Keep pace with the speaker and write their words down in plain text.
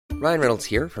Ryan Reynolds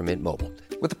here from Mint Mobile.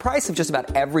 With the price of just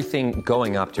about everything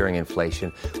going up during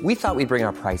inflation, we thought we'd bring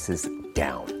our prices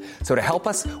down. So to help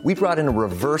us, we brought in a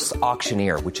reverse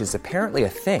auctioneer, which is apparently a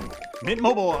thing. Mint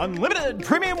Mobile Unlimited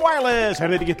Premium Wireless. How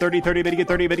to get 30, 30, bit to get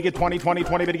 30, bit to get 20, 20,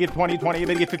 20, bit to get 20, 20,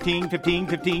 bit to get 15, 15,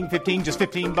 15, 15, just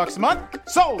 $15 a month?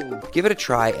 Sold! Give it a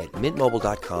try at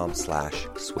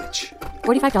mintmobile.com/switch.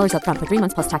 $45 up front for 3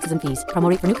 months plus taxes and fees. Promo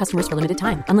rate for new customers for limited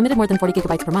time. Unlimited more than 40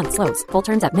 gigabytes per month. Slows full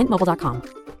terms at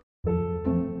mintmobile.com.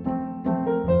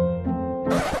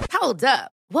 Hold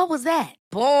up. What was that?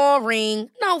 Boring.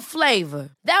 No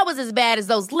flavor. That was as bad as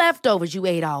those leftovers you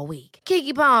ate all week.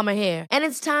 Keke Palmer here, and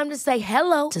it's time to say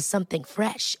hello to something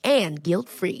fresh and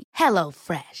guilt-free. Hello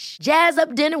Fresh. Jazz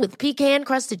up dinner with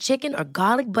pecan-crusted chicken or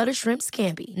garlic butter shrimp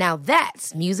scampi. Now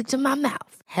that's music to my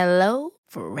mouth. Hello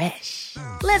Fresh.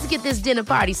 Let's get this dinner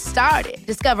party started.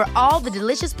 Discover all the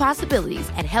delicious possibilities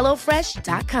at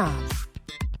hellofresh.com.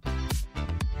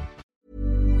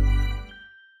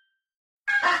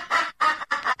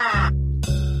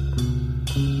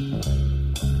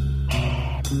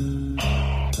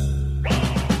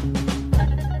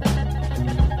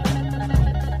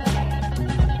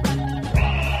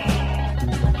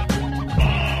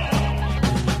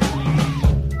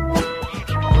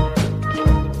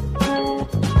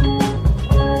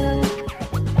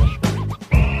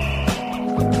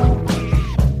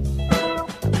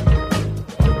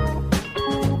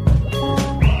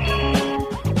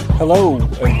 Hello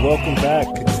and welcome back.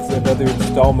 It's another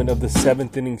installment of the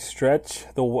seventh inning stretch.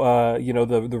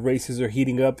 The races are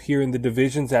heating up here in the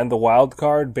divisions and the wild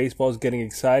card. Baseball is getting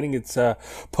exciting. It's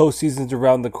postseason's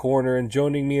around the corner, and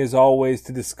joining me as always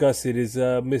to discuss it is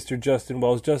Mr. Justin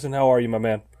Wells. Justin, how are you, my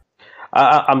man?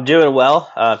 I'm doing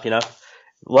well.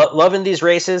 Loving these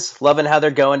races, loving how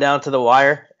they're going down to the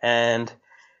wire, and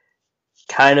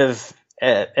kind of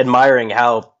admiring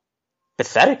how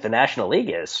pathetic the National League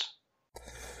is.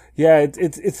 Yeah,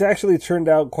 it's actually turned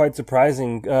out quite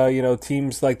surprising.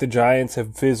 Teams like the Giants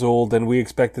have fizzled, and we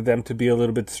expected them to be a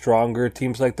little bit stronger.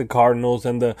 Teams like the Cardinals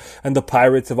and the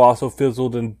Pirates have also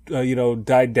fizzled and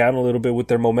died down a little bit with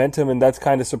their momentum, and that's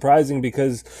kind of surprising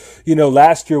because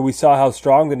last year we saw how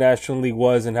strong the National League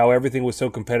was and how everything was so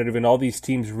competitive, and all these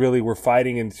teams really were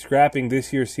fighting and scrapping.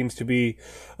 This year seems to be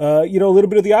a little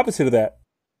bit of the opposite of that.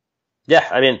 Yeah,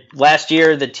 I mean, last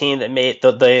year the team that made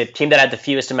the team that had the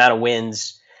fewest amount of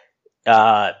wins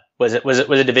was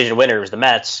a division winner. It was the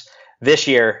Mets. This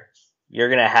year, you're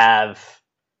going to have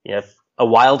a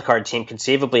wild card team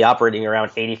conceivably operating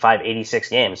around 85, 86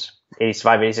 games,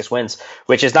 85, 86 wins,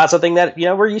 which is not something that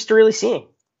we're used to really seeing.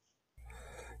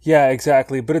 Yeah,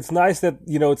 exactly. But it's nice that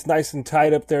it's nice and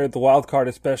tight up there at the wild card,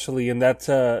 especially, and that's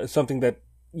something that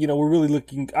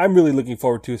I'm really looking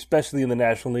forward to, especially in the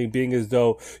National League, being as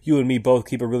though you and me both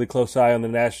keep a really close eye on the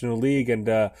National League. And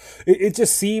it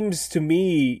just seems to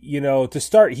me, to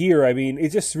start here, I mean, it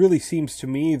just really seems to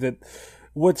me that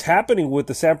what's happening with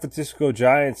the San Francisco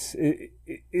Giants,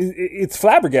 it's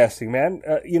flabbergasting, man.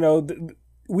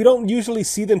 We don't usually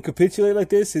see them capitulate like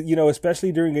this,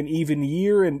 especially during an even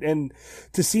year. And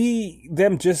to see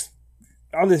them just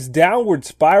on this downward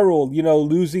spiral,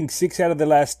 losing 6 out of the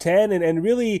last 10 and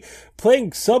really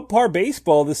playing subpar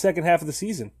baseball the second half of the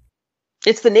season.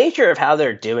 It's the nature of how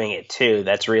they're doing it too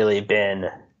that's really been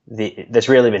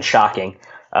shocking.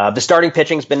 The starting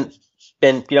pitching's been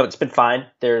it's been fine.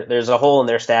 There's a hole in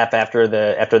their staff after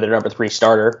their number 3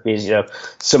 starter because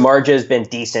Samardzija's been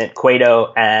decent.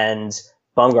 Cueto and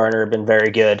Bumgarner have been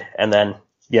very good, and then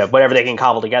whatever they can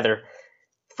cobble together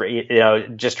for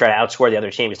just try to outscore the other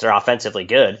team because they're offensively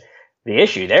good. The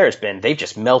issue there has been they've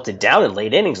just melted down in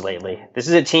late innings lately. This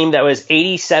is a team that was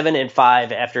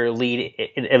 87-5 after lead.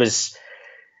 It was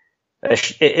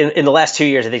in the last 2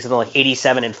 years, I think something like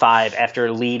 87-5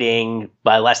 after leading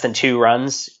by less than 2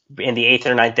 runs in the 8th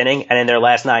or 9th inning, and in their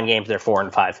last 9 games, they're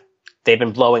 4-5. They've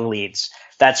been blowing leads.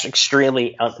 That's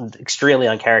extremely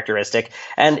uncharacteristic,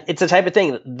 and it's the type of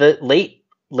thing. The late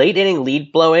inning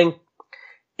lead blowing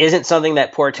isn't something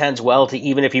that portends well to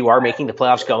even if you are making the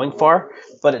playoffs going far,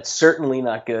 but it's certainly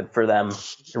not good for them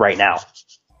right now.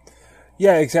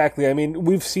 Yeah, exactly. I mean,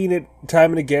 we've seen it time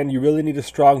and again. You really need a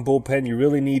strong bullpen. You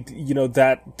really need,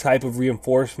 that type of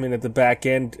reinforcement at the back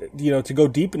end, to go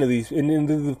deep into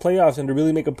into the playoffs and to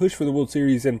really make a push for the World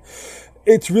Series. And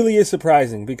it really is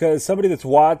surprising because somebody that's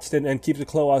watched and keeps a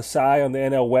close eye on the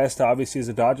NL West, obviously as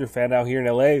a Dodger fan out here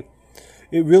in LA,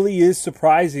 it really is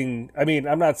surprising. I mean,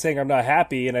 I'm not saying I'm not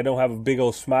happy and I don't have a big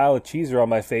old smile of cheeser on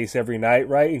my face every night,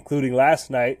 right? Including last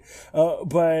night.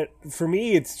 But for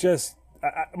me, it's just,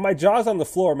 my jaw's on the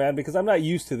floor, man, because I'm not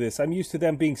used to this. I'm used to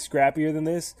them being scrappier than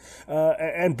this.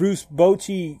 And Bruce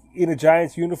Bochy in a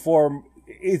Giants uniform,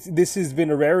 this has been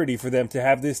a rarity for them to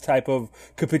have this type of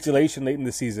capitulation late in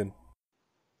the season.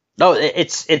 No,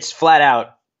 it's flat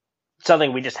out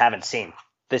something we just haven't seen.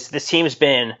 This team's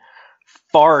been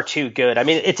far too good. I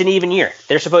mean, it's an even year.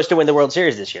 They're supposed to win the World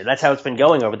Series this year. That's how it's been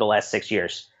going over the last 6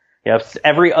 years.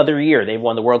 Every other year they've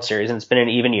won the World Series, and it's been an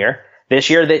even year. This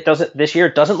year it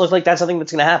doesn't look like that's something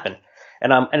that's going to happen.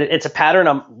 And it's a pattern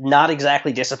I'm not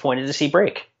exactly disappointed to see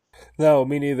break. No,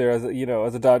 me neither. As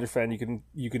a Dodger fan,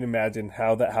 you can imagine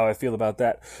how I feel about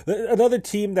that. Another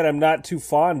team that I'm not too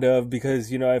fond of,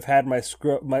 because I've had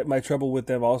my trouble with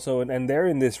them also, and they're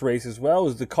in this race as well,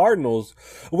 is the Cardinals.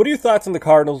 What are your thoughts on the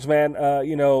Cardinals, man?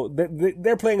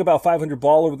 They're playing about 500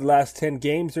 ball over the last 10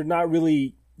 games. They're not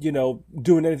really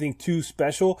doing anything too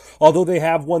special, although they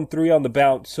have won 3 on the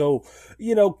bounce. So,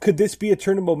 could this be a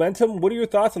turn of momentum? What are your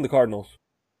thoughts on the Cardinals?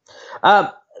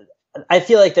 I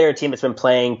feel like they're a team that's been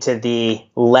playing to the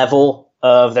level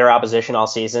of their opposition all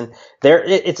season.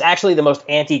 It's actually the most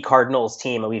anti-Cardinals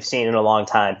team we've seen in a long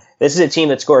time. This is a team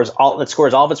that scores all of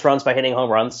its runs by hitting home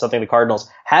runs, something the Cardinals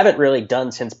haven't really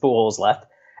done since Pujols left.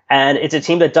 And it's a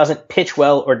team that doesn't pitch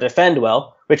well or defend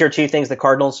well, which are two things the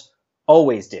Cardinals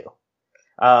always do.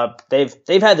 They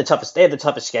have the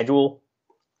toughest schedule,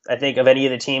 I think, of any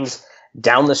of the teams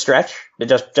down the stretch,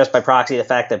 just by proxy the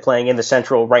fact that playing in the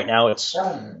Central right now, it's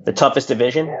the toughest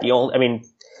division.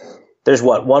 There's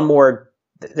one more.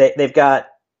 They've got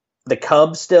the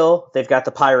Cubs still. They've got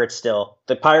the Pirates still.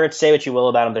 The Pirates, say what you will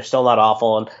about them, they're still not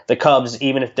awful. And the Cubs,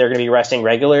 even if they're going to be resting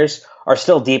regulars, are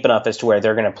still deep enough as to where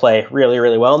they're going to play really,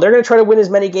 really well. And they're going to try to win as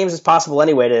many games as possible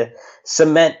anyway to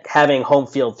cement having home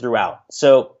field throughout.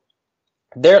 So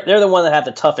they're the one that have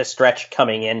the toughest stretch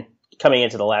coming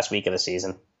into the last week of the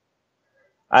season.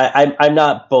 I'm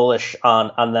not bullish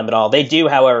on them at all. They do,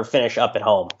 however, finish up at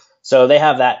home, so they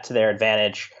have that to their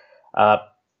advantage.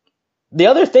 The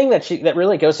other thing that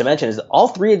really goes to mention is that all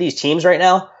 3 of these teams right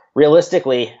now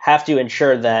realistically have to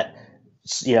ensure that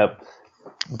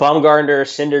Bumgarner,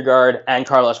 Syndergaard, and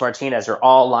Carlos Martinez are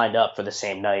all lined up for the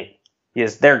same night.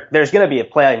 Because there's going to be a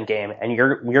play-in game, and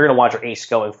you're going to want your ace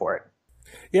going for it.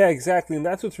 Yeah, exactly, and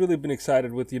that's what's really been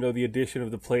excited with the addition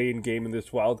of the play-in game in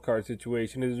this wild card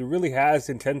situation. Is it really has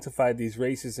intensified these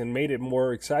races and made it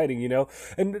more exciting.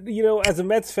 And as a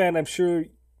Mets fan, I'm sure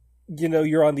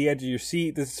you're on the edge of your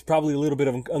seat. This is probably a little bit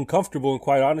of uncomfortable, and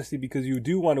quite honestly, because you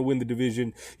do want to win the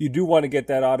division, you do want to get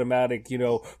that automatic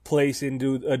place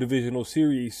into a divisional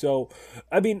series. So,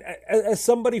 I mean, as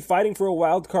somebody fighting for a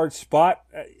wild card spot,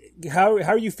 how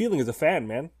are you feeling as a fan,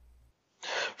 man?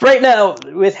 Right now,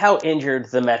 with how injured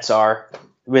the Mets are,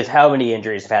 with how many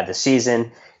injuries they've had this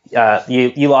season,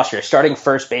 you lost your starting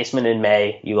first baseman in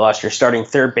May. You lost your starting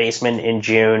third baseman in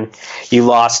June. You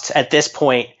lost, at this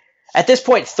point,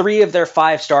 3 of their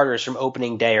 5 starters from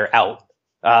opening day are out.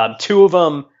 2 of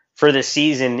them for the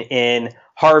season in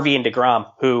Harvey and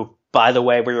DeGrom, who, by the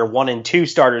way, were your 1 and 2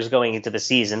 starters going into the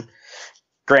season.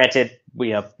 Granted,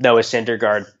 Noah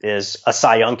Syndergaard is a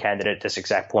Cy Young candidate at this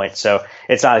exact point, so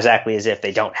it's not exactly as if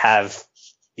they don't have,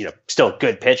 still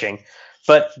good pitching.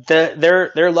 But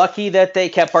they're lucky that they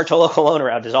kept Bartolo Colon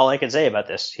around. Is all I can say about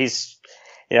this. He's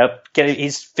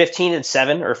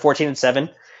 15-7 or 14-7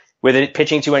 with it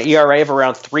pitching to an ERA of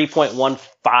around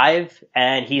 3.15,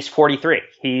 and he's 43.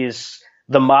 He's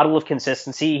the model of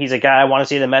consistency. He's a guy I want to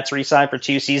see the Mets re-sign for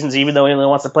 2 seasons, even though he only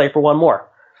wants to play for 1 more.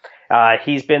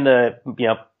 He's been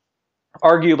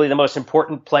arguably the most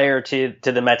important player to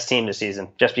the Mets team this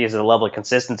season, just because of the level of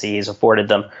consistency he's afforded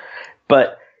them.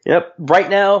 But right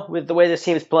now, with the way this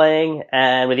team is playing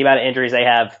and with the amount of injuries they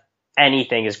have,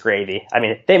 anything is gravy. I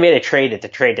mean, they made a trade at the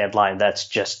trade deadline that's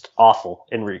just awful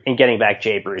in getting back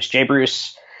Jay Bruce. Jay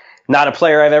Bruce, not a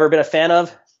player I've ever been a fan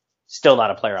of. Still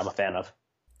not a player I'm a fan of.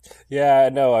 Yeah,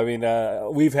 no, I mean,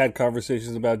 we've had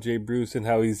conversations about Jay Bruce and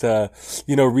how he's,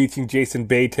 reaching Jason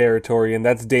Bay territory, and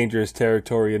that's dangerous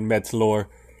territory in Mets lore.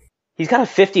 He's got a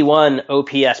 51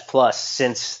 OPS plus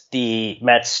since the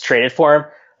Mets traded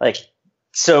for him.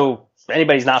 So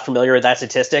anybody's not familiar with that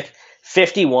statistic,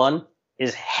 51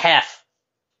 is half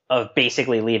of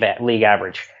basically league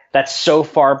average. That's so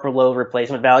far below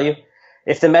replacement value.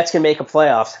 If the Mets can make a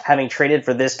playoffs, having traded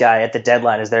for this guy at the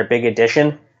deadline as their big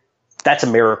addition, that's a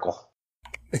miracle.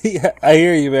 Yeah, I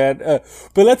hear you, man.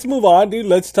 But let's move on, dude.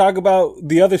 Let's talk about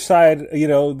the other side,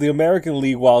 the American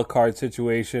League wild card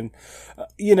situation.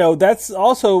 That's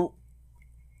also,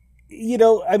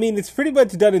 it's pretty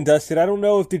much done and dusted. I don't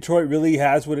know if Detroit really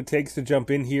has what it takes to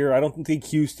jump in here. I don't think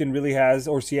Houston really has,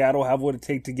 or Seattle have what it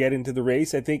takes to get into the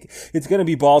race. I think it's going to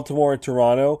be Baltimore and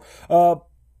Toronto. And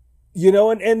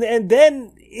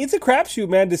then it's a crapshoot,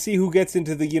 man, to see who gets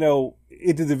into the,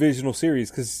 into the divisional series,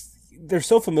 because they're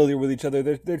so familiar with each other.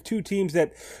 They're two teams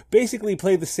that basically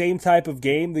play the same type of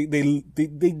game. They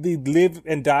live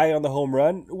and die on the home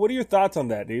run. What are your thoughts on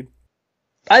that, dude?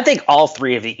 I think all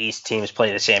three of the East teams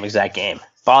play the same exact game.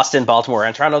 Boston, Baltimore,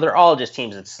 and Toronto, they're all just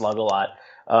teams that slug a lot.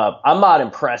 I'm not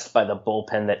impressed by the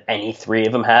bullpen that any three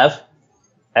of them have.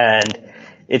 And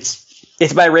it's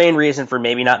my main reason for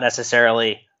maybe not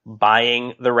necessarily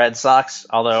buying the Red Sox.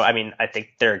 Although, I mean, I think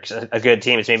they're a good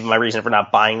team. It's maybe my reason for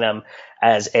not buying them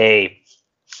as a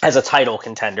title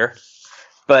contender.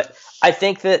 But I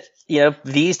think that,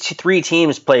 these three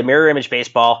teams play mirror image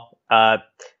baseball.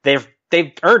 They've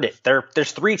earned it.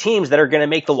 There's three teams that are going to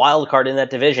make the wild card in that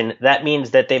division. That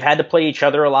means that they've had to play each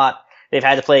other a lot. They've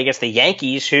had to play against the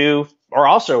Yankees, who are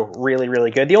also really,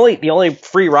 really good. The only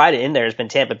free ride in there has been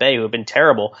Tampa Bay, who have been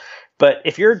terrible. But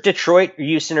if you're Detroit,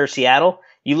 Houston, or Seattle,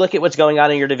 you look at what's going on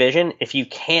in your division. If you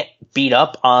can't beat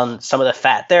up on some of the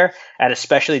fat there, and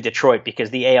especially Detroit, because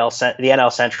the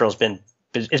NL Central has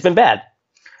been bad.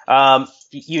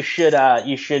 You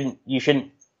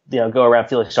shouldn't go around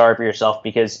feeling sorry for yourself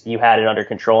because you had it under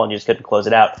control and you just couldn't close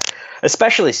it out.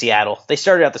 Especially Seattle. They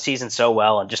started out the season so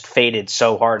well and just faded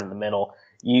so hard in the middle.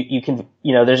 You can,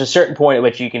 there's a certain point at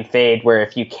which you can fade where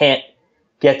if you can't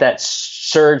get that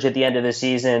surge at the end of the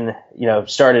season,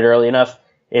 started early enough,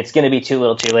 it's going to be too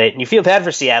little too late. And you feel bad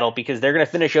for Seattle because they're going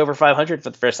to finish over 500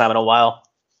 for the first time in a while.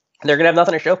 They're going to have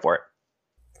nothing to show for it.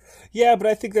 Yeah, but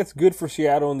I think that's good for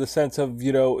Seattle in the sense of,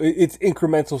 it's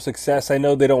incremental success. I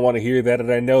know they don't want to hear that,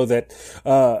 and I know that,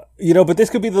 but this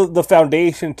could be the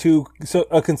foundation to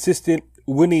a consistent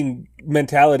winning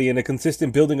mentality and a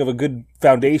consistent building of a good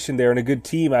foundation there and a good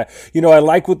team. I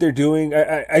like what they're doing.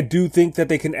 I do think that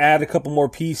they can add a couple more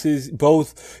pieces,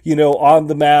 both, on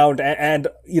the mound and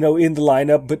in the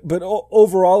lineup. But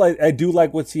overall, I do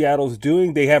like what Seattle's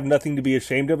doing. They have nothing to be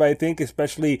ashamed of, I think,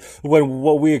 especially when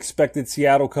what we expected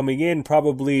Seattle coming in,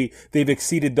 probably they've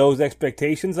exceeded those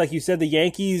expectations. Like you said, the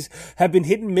Yankees have been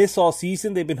hit and miss all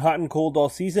season. They've been hot and cold all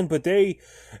season, but they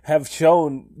have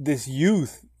shown this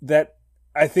youth that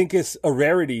I think is a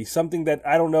rarity, something that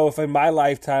I don't know if in my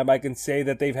lifetime I can say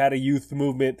that they've had a youth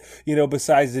movement,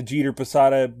 besides the Jeter,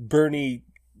 Posada, Bernie,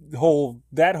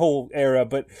 that whole era.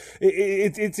 But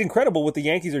it's incredible what the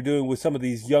Yankees are doing with some of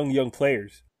these young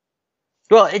players.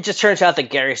 Well, it just turns out that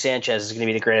Gary Sanchez is going to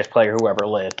be the greatest player who ever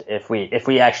lived. If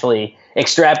we actually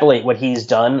extrapolate what he's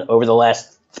done over the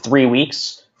last 4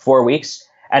 weeks,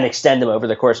 and extend him over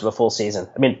the course of a full season.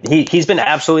 I mean, he's been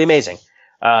absolutely amazing.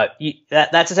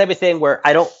 That's the type of thing where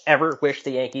I don't ever wish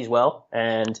the Yankees well,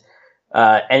 and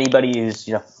anybody who's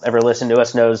ever listened to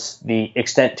us knows the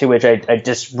extent to which I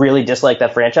just really dislike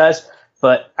that franchise.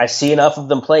 But I see enough of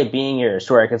them play being years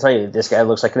to where I can tell you this guy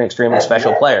looks like an extremely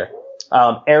special player.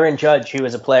 Aaron Judge, who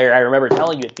is a player I remember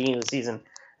telling you at the beginning of the season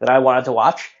that I wanted to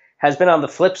watch, has been on the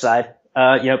flip side,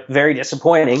 very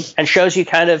disappointing, and shows you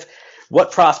kind of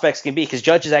what prospects can be, because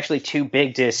Judge is actually too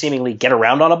big to seemingly get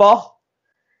around on a ball.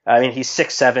 I mean, he's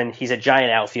 6'7", he's a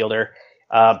giant outfielder,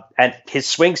 and his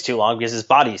swing's too long because his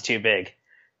body's too big.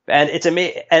 And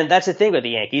and that's the thing with the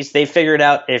Yankees. They figured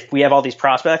out if we have all these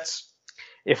prospects,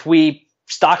 if we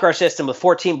stock our system with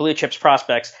 14 blue chips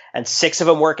prospects and 6 of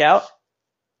them work out,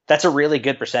 that's a really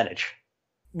good percentage.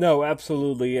 No,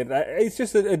 absolutely. And it's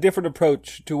just a different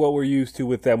approach to what we're used to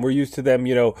with them. We're used to them,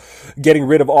 getting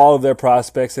rid of all of their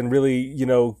prospects and really,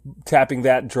 tapping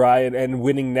that dry and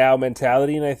winning now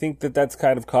mentality. And I think that that's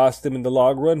kind of cost them in the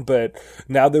long run. But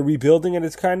now they're rebuilding, and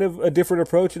it's kind of a different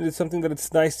approach. And it's something that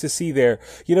it's nice to see there.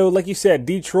 Like you said,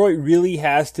 Detroit really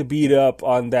has to beat up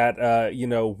on that,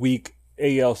 weak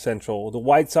AL Central. The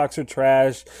White Sox are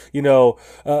trash,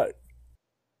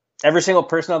 Every single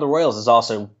person on the Royals is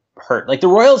also hurt. Like the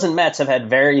Royals and Mets have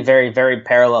had very, very, very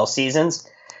parallel seasons.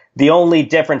 The only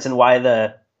difference in why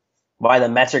the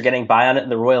Mets are getting by on it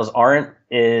and the Royals aren't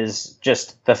is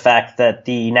just the fact that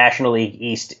the National League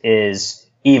East is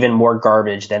even more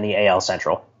garbage than the AL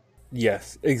Central.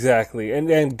 Yes, exactly.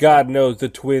 And God knows the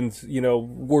Twins,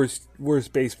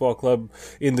 worst baseball club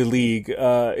in the league.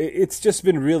 It's just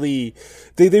been really,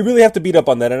 they really have to beat up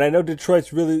on that. And I know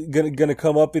Detroit's really gonna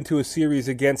come up into a series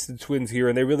against the Twins here,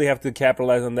 and they really have to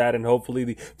capitalize on that. And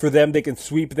hopefully for them, they can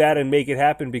sweep that and make it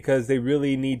happen, because they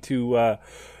really need to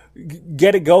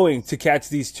get it going to catch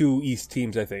these two East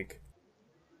teams, I think.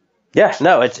 Yeah,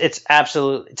 no, it's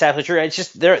absolutely true. It's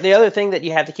just the other thing that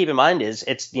you have to keep in mind is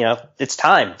it's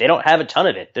time. They don't have a ton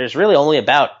of it. There's really only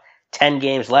about 10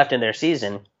 games left in their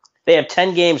season. They have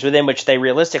 10 games within which they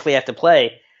realistically have to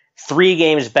play 3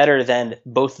 games better than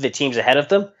both of the teams ahead of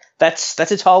them. That's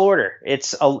a tall order.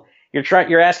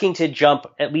 You're asking to jump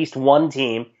at least one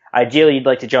team. Ideally, you'd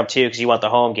like to jump 2 because you want the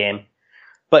home game.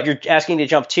 But you're asking to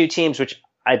jump 2 teams, which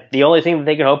The only thing that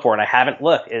they can hope for, and I haven't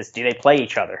looked, is do they play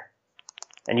each other?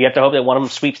 And you have to hope that one of them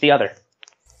sweeps the other.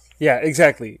 Yeah,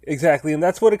 exactly. And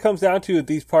that's what it comes down to at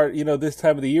this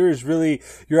time of the year is really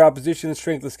your opposition and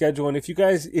strength of schedule. And if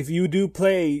you do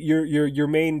play your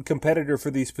main competitor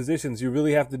for these positions, you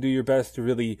really have to do your best to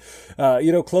really,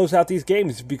 close out these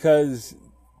games because,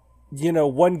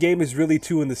 one game is really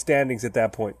two in the standings at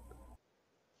that point.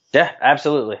 Yeah,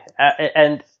 absolutely.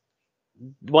 And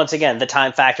once again, the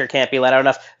time factor can't be let out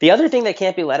enough. The other thing that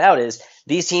can't be let out is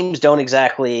these teams don't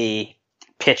exactly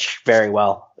pitch very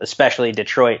well, especially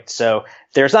Detroit. So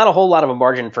there's not a whole lot of a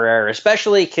margin for error,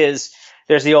 especially because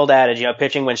there's the old adage,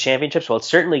 pitching wins championships. Well, it's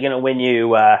certainly going to win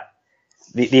you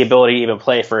the ability to even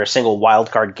play for a single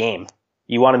wild card game.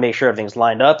 You want to make sure everything's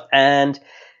lined up, and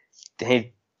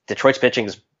Detroit's pitching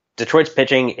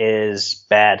is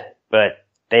bad, but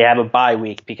they have a bye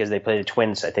week because they play the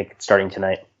Twins, I think, starting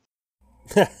tonight.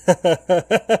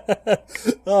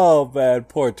 Oh man,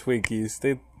 poor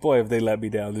Twinkies. Boy, have they let me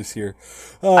down this year.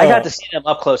 I got to see them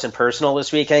up close and personal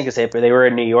this weekend because they were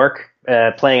in New York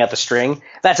playing at the String.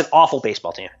 That's an awful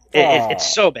baseball team.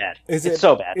 It's so bad. It's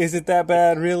so bad. Is it that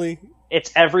bad, really?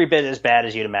 It's every bit as bad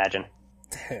as you'd imagine.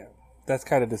 Damn, that's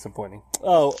kind of disappointing.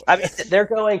 Oh, I mean, they're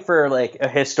going for like a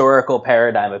historical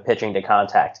paradigm of pitching to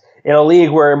contact in a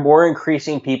league where more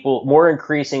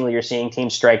increasingly you're seeing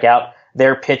teams strike out.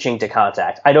 They're pitching to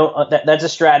contact. That's a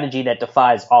strategy that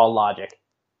defies all logic.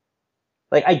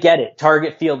 Like, I get it.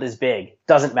 Target field is big.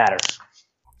 Doesn't matter.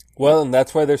 Well, and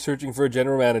that's why they're searching for a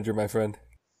general manager, my friend.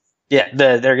 Yeah,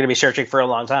 they're going to be searching for a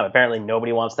long time. Apparently,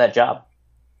 nobody wants that job.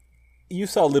 You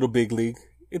saw Little Big League.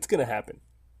 It's going to happen.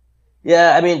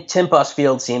 Yeah, I mean, Tim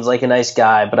Busfield seems like a nice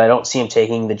guy, but I don't see him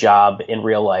taking the job in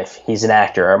real life. He's an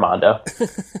actor, Armando.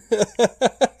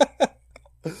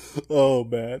 Oh,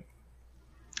 man.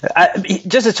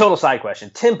 Just a total side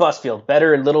question. Tim Busfield,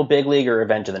 better in Little Big League or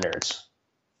Revenge of the Nerds?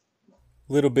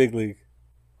 Little Big League.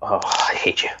 Oh, I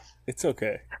hate you. It's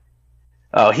okay.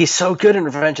 Oh, he's so good in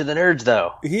Revenge of the Nerds,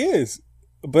 though. He is.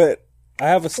 But I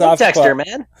have a soft Poindexter, spot.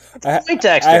 Man.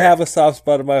 I have a soft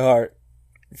spot in my heart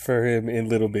for him in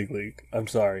Little Big League. I'm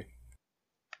sorry.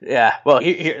 Yeah. Well,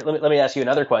 here, let me ask you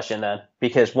another question then,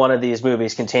 because one of these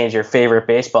movies contains your favorite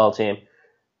baseball team.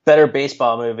 Better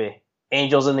baseball movie,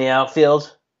 Angels in the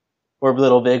Outfield or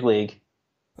Little Big League?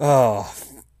 Oh,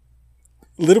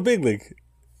 Little Big League.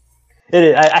 It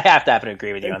is. I have to happen to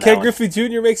agree with you on that Ken one. Griffey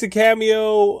Jr. makes a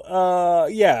cameo.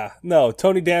 Yeah. No,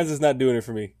 Tony Danza's not doing it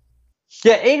for me.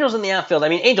 Yeah, Angels in the Outfield. I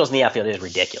mean, Angels in the Outfield is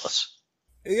ridiculous.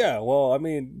 Yeah, well, I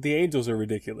mean, the Angels are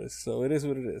ridiculous, so it is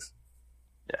what it is.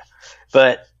 Yeah.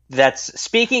 But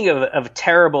speaking of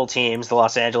terrible teams, the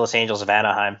Los Angeles Angels of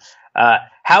Anaheim,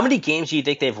 how many games do you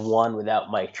think they've won without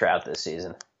Mike Trout this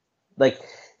season? Like,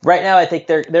 right now, I think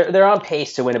they're on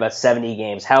pace to win about 70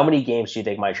 games. How many games do you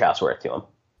think Mike Trout's worth to them?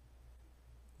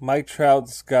 Mike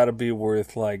Trout's got to be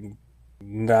worth like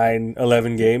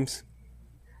 11 games.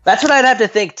 That's what I'd have to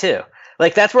think too.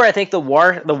 Like, that's where I think the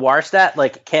WAR stat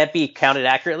like can't be counted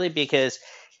accurately because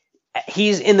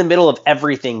he's in the middle of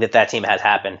everything that team has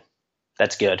happened.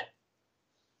 That's good.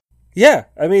 Yeah,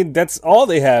 I mean that's all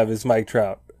they have is Mike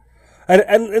Trout.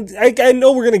 And I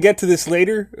know we're gonna get to this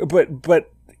later,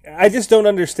 but I just don't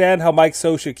understand how Mike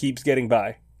Scioscia keeps getting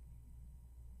by.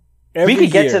 We can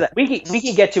get to that. We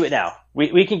can get to it now.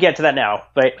 We can get to that now.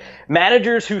 But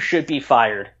managers who should be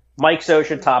fired, Mike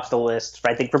Scioscia tops the list,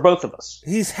 I think, for both of us.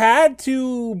 He's had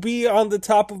to be on the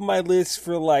top of my list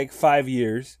for like 5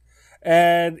 years,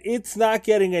 and it's not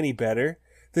getting any better.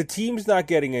 The team's not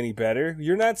getting any better.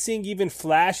 You're not seeing even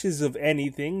flashes of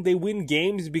anything. They win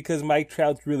games because Mike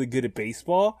Trout's really good at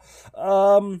baseball.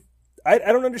 I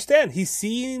don't understand. He's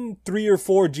seen 3 or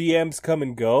 4 GMs come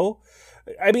and go.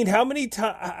 I mean, how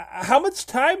much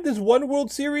time does one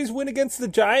World Series win against the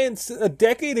Giants a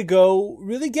decade ago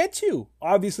really get you?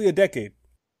 Obviously a decade.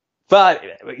 But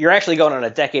you're actually going on a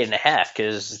decade and a half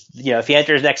because, if he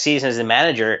enters next season as a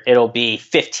manager, it'll be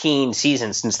 15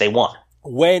 seasons since they won.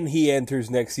 When he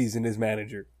enters next season as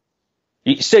manager.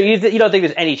 So you don't think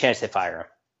there's any chance they fire him?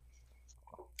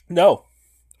 No.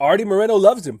 Artie Moreno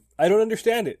loves him. I don't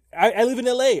understand it. I live in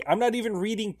LA. I'm not even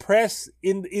reading press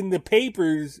in the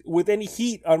papers with any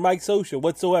heat on Mike Scioscia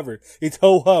whatsoever. It's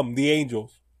ho-hum, the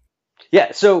Angels.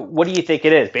 Yeah, so what do you think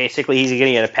it is? Basically, he's going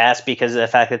to get a pass because of the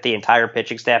fact that the entire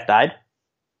pitching staff died?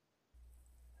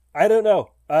 I don't know.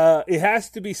 It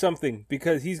has to be something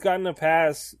because he's gotten a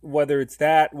pass, whether it's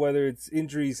that, whether it's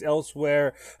injuries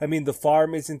elsewhere. I mean, the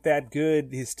farm isn't that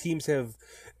good. His teams have...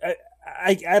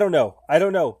 I don't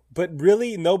know. But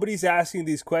really, nobody's asking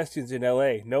these questions in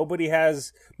LA.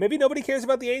 Maybe nobody cares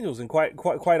about the Angels, and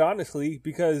quite honestly,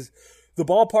 because the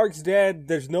ballpark's dead.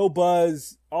 There's no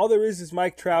buzz. All there is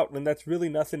Mike Trout, and that's really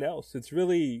nothing else. It's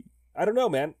really, I don't know,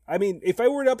 man. I mean, if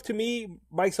it were up to me,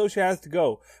 Mike Scioscia has to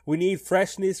go. We need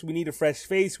freshness. We need a fresh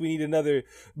face. We need another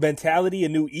mentality, a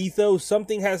new ethos.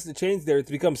 Something has to change there.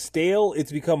 It's become stale.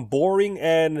 It's become boring,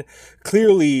 and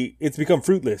clearly it's become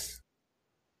fruitless.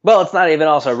 Well, it's not even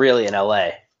also really in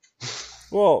LA.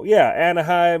 Well, yeah,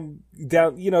 Anaheim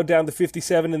down to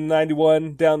 57 and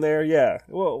 91 down there. Yeah,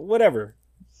 well, whatever.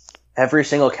 Every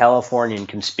single Californian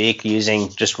can speak using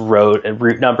just route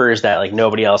numbers that like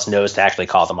nobody else knows to actually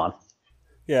call them on.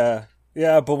 Yeah,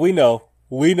 but we know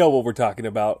what we're talking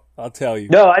about. I'll tell you.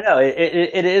 No, I know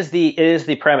it is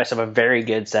the premise of a very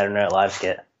good Saturday Night Live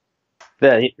skit.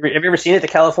 Have you ever seen it, The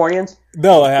Californians?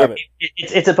 No, I haven't.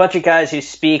 It's a bunch of guys who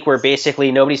speak where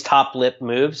basically nobody's top lip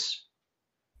moves.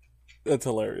 That's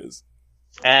hilarious.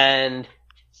 And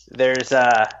there's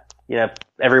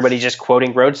everybody just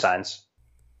quoting road signs.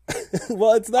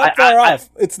 Well, it's not far off.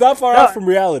 It's not far off from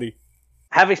reality.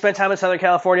 Having spent time in Southern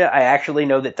California, I actually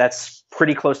know that that's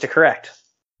pretty close to correct.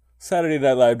 Saturday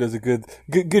Night Live does a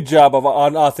good job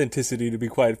on authenticity, to be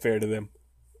quite fair to them.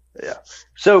 Yeah.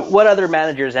 So what other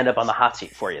managers end up on the hot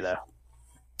seat for you,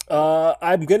 though?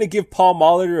 I'm going to give Paul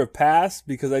Molitor a pass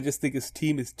because I just think his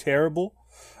team is terrible.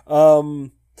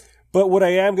 But what I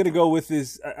am going to go with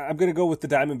is I'm going to go with the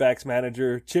Diamondbacks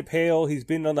manager, Chip Hale. He's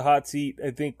been on the hot seat,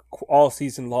 I think, all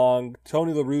season long.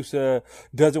 Tony La Russa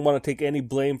doesn't want to take any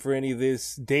blame for any of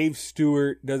this. Dave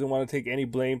Stewart doesn't want to take any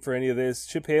blame for any of this.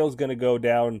 Chip Hale's going to go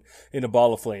down in a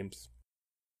ball of flames.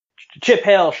 Chip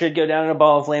Hale should go down in a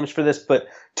ball of flames for this, but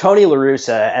Tony La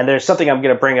Russa, and there's something I'm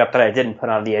going to bring up that I didn't put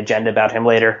on the agenda about him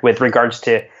later with regards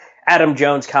to Adam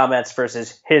Jones' comments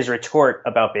versus his retort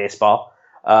about baseball.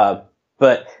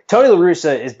 But Tony La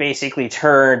Russa has basically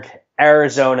turned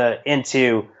Arizona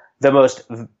into the most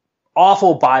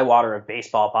awful bywater of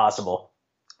baseball possible.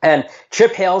 And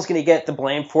Chip Hale's going to get the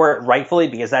blame for it rightfully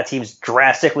because that team's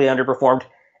drastically underperformed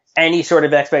any sort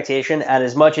of expectation. And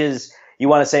as much as you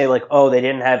want to say like, oh, they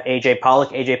didn't have A.J.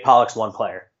 Pollock's one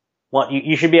player.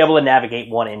 You should be able to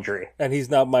navigate one injury. And he's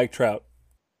not Mike Trout.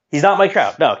 He's not Mike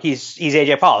Trout. No, he's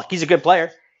A.J. Pollock. He's a good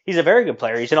player. He's a very good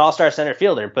player. He's an all-star center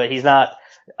fielder, but he's not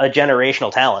a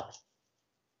generational talent.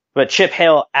 But Chip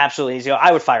Hale absolutely needs to go.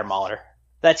 I would fire Molitor.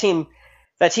 That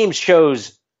team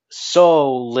shows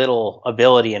so little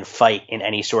ability and fight in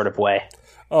any sort of way.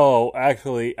 Oh,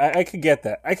 actually, I can get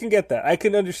that. I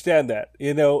can understand that.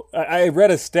 You know, I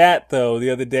read a stat, though, the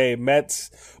other day.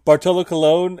 Mets, Bartolo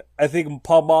Colon, I think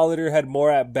Paul Molitor had more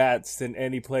at-bats than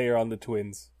any player on the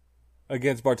Twins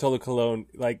against Bartolo Colon,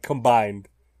 like, combined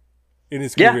in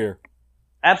his career.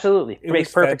 Absolutely. It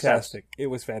makes perfect sense. It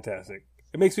was fantastic.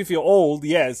 It makes me feel old,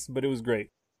 yes, but it was great.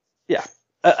 Yeah.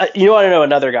 You want to know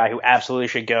another guy who absolutely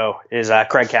should go is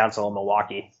Craig Counsell in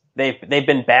Milwaukee. They've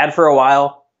been bad for a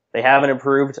while. They haven't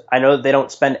improved. I know that they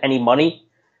don't spend any money,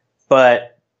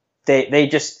 but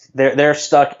they're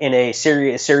stuck in a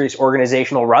serious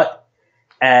organizational rut.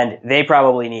 And they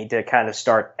probably need to kind of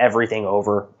start everything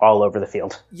over, all over the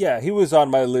field. Yeah, he was on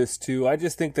my list, too. I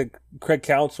just think that Craig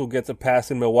Counsell gets a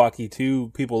pass in Milwaukee, too.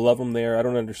 People love him there. I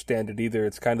don't understand it either.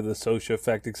 It's kind of the Scioscia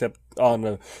effect, except on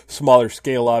a smaller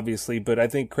scale, obviously. But I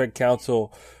think Craig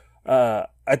Counsell, I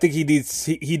think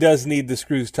he does need the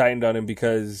screws tightened on him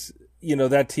because, you know,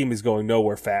 that team is going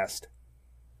nowhere fast.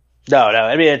 No.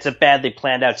 I mean, it's a badly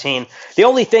planned out team. The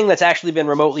only thing that's actually been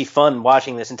remotely fun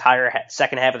watching this entire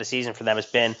second half of the season for them has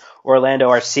been Orlando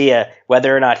Arcia,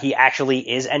 whether or not he actually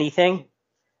is anything.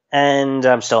 And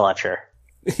I'm still not sure.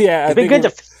 Yeah,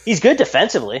 he's good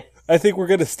defensively. I think we're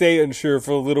going to stay unsure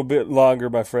for a little bit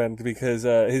longer, my friend, because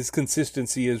his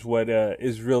consistency is what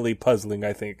is really puzzling,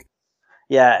 I think.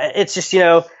 Yeah, it's just, you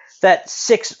know, that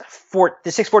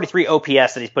 643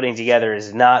 OPS that he's putting together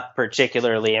is not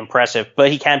particularly impressive,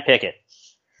 but he can pick it.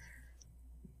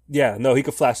 Yeah, no, he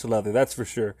can flash the leather, that's for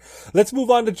sure. Let's move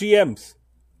on to GMs.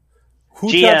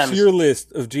 Who tops your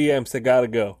list of GMs that gotta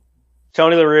go?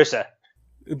 Tony La Russa.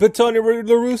 But Tony La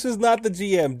Russa is not the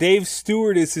GM. Dave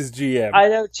Stewart is his GM. I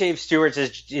know Dave Stewart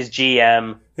is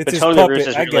GM. It's but his Tony puppet.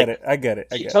 La I get it.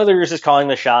 Tony La Russa is calling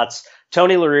the shots.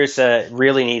 Tony La Russa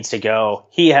really needs to go.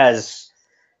 He's,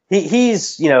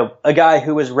 you know, a guy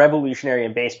who was revolutionary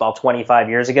in baseball 25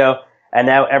 years ago, and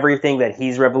now everything that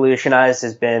he's revolutionized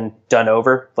has been done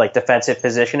over, like defensive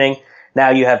positioning. Now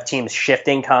you have teams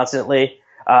shifting constantly.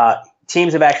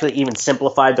 Teams have actually even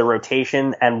simplified the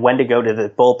rotation and when to go to the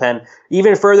bullpen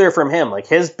even further from him. Like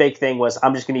his big thing was,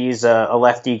 I'm just going to use a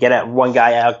lefty, get at one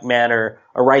guy out man, or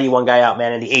a righty one guy out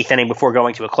man in the 8th inning before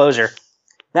going to a closer.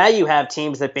 Now you have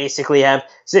teams that basically have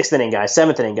 6th inning guys,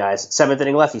 7th inning guys, 7th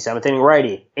inning lefty, 7th inning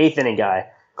righty, 8th inning guy,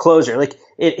 closer. Like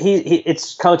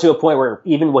it's come to a point where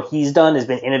even what he's done has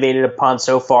been innovated upon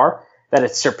so far that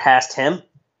it's surpassed him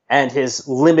and his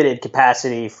limited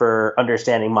capacity for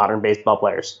understanding modern baseball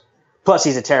players. Plus,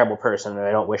 he's a terrible person, and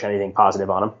I don't wish anything positive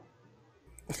on him.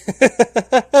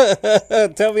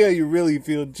 Tell me how you really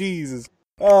feel. Jesus.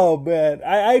 Oh, man.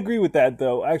 I agree with that,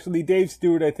 though. Actually, Dave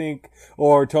Stewart, I think,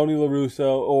 or Tony La Russa,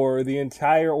 or the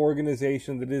entire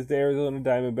organization that is the Arizona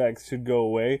Diamondbacks should go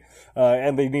away,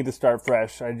 and they need to start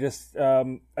fresh. I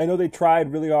know they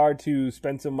tried really hard to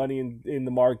spend some money in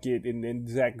the market in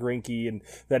Zach Greinke, and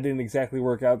that didn't exactly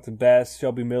work out the best.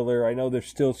 Shelby Miller, I know there's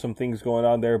still some things going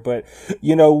on there, but,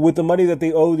 with the money that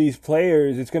they owe these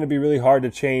players, it's going to be really hard to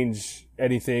change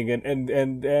anything,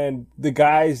 and the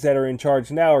guys that are in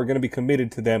charge now are going to be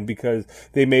committed to them because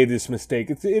they made this mistake.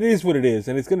 It is what it is,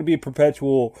 and it's going to be a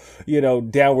perpetual,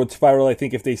 downward spiral, I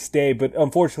think, if they stay. But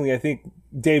unfortunately, I think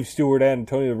Dave Stewart and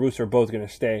Tony La Russa are both going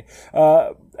to stay.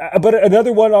 But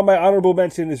another one on my honorable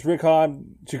mention is Rick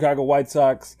Hahn, Chicago White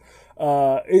Sox.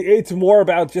 It's more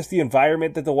about just the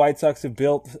environment that the White Sox have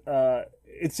built.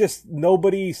 It's just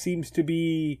nobody seems to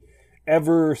be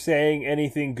ever saying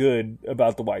anything good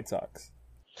about the White Sox.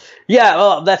 Yeah,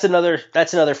 well, that's another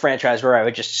franchise where I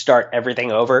would just start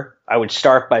everything over. I would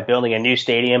start by building a new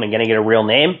stadium and getting it a real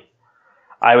name.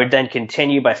 I would then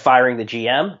continue by firing the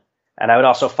GM, and I would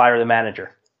also fire the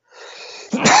manager.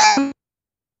 And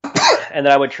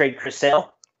then I would trade Chris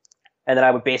Sale, and then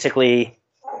I would basically,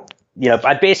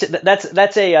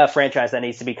 that's a franchise that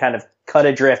needs to be kind of cut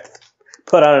adrift,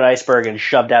 put on an iceberg, and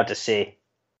shoved out to sea.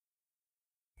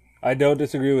 I don't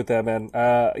disagree with that, man.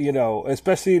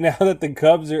 Especially now that the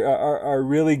Cubs are a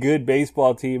really good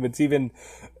baseball team, it's even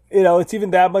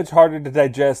that much harder to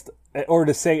digest or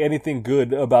to say anything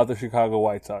good about the Chicago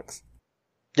White Sox.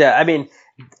 Yeah, I mean,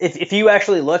 if you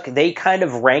actually look, they kind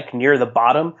of rank near the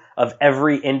bottom of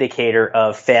every indicator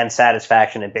of fan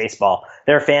satisfaction in baseball.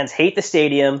 Their fans hate the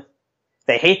stadium.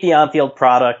 They hate the on-field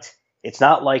product. It's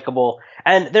not likable.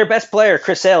 And their best player,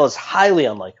 Chris Sale, is highly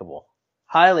unlikable.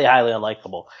 Highly, highly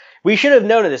unlikable. We should have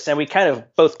known this, and we kind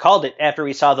of both called it after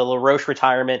we saw the LaRoche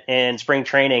retirement in spring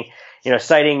training,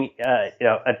 citing, a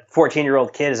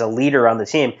 14-year-old kid as a leader on the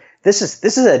team. This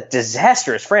is a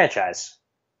disastrous franchise.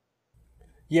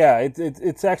 Yeah,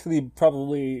 it's actually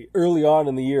probably early on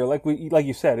in the year, like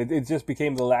you said, it just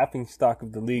became the laughing stock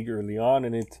of the league early on,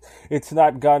 and it's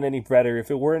not gotten any better.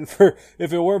 If it weren't for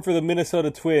the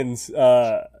Minnesota Twins,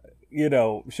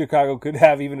 Chicago could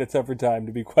have even a tougher time,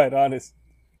 to be quite honest.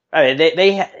 I mean,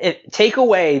 they take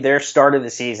away their start of the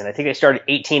season. I think they started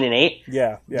 18-8.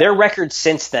 Yeah. Their record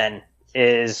since then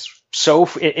is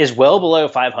well below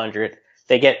 500.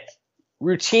 They get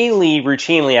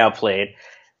routinely outplayed.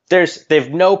 They've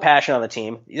no passion on the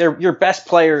team. Your best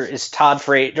player is Todd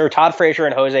Frazier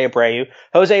and Jose Abreu.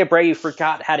 Jose Abreu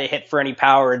forgot how to hit for any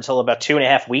power until about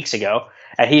 2.5 weeks ago,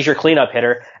 and he's your cleanup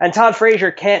hitter. And Todd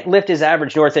Frazier can't lift his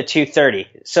average north of 230.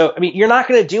 So, I mean, you're not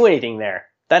going to do anything there.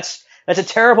 That's a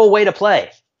terrible way to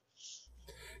play.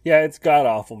 Yeah, it's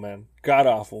god-awful, man.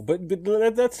 God-awful. But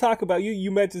let's talk about,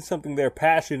 you mentioned something there,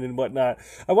 passion and whatnot.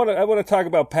 I want to talk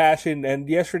about passion, and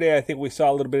yesterday I think we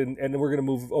saw a little bit, and we're going to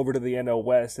move over to the NL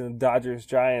West and the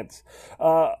Dodgers-Giants.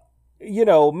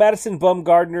 Madison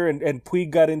Bumgarner and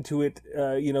Puig got into it,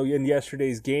 in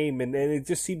yesterday's game, and it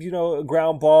just seemed, a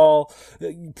ground ball.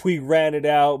 Puig ran it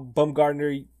out.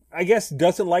 Bumgarner, I guess,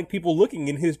 doesn't like people looking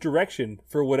in his direction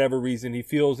for whatever reason. He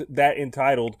feels that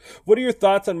entitled. What are your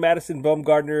thoughts on Madison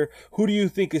Bumgarner? Who do you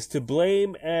think is to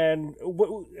blame? And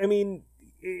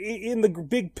in the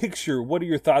big picture, what are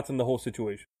your thoughts on the whole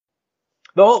situation?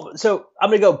 So I'm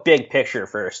going to go big picture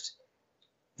first.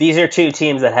 These are two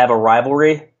teams that have a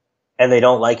rivalry and they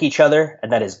don't like each other,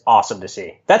 and that is awesome to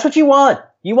see. That's what you want.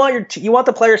 You want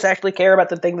the players to actually care about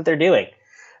the thing that they're doing.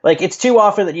 Like, it's too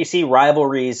often that you see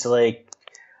rivalries like,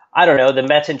 I don't know, the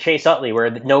Mets and Chase Utley, where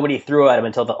nobody threw at him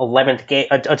until the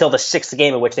 6th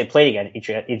game in which they played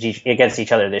against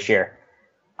each other this year.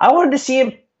 I wanted to see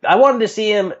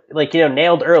him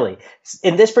nailed early.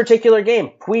 In this particular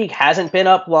game, Puig hasn't been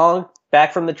up long,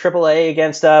 back from the AAA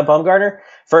against Bumgarner.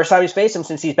 First time he's faced him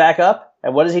since he's back up.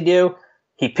 And what does he do?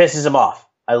 He pisses him off.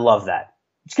 I love that.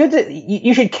 It's good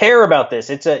you should care about this.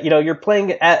 It's you're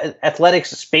playing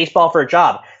athletics, baseball for a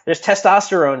job. There's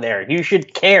testosterone there. You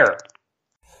should care.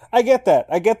 I get that.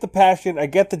 I get the passion. I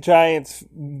get the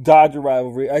Giants-Dodger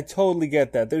rivalry. I totally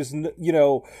get that. There's,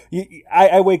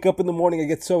 I wake up in the morning, I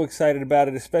get so excited about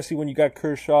it, especially when you got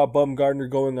Kershaw, Bumgarner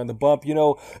going on the bump.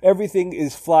 Everything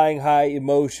is flying high,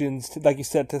 emotions, like you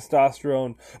said,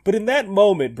 testosterone. But in that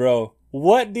moment, bro,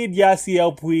 what did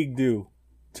Yasiel Puig do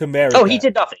to merit that? He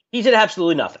did nothing. He did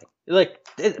absolutely nothing. Like,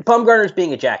 Bumgarner's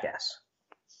being a jackass.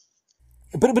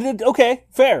 Okay,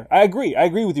 fair. I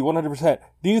agree with you 100%.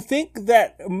 Do you think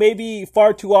that maybe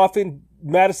far too often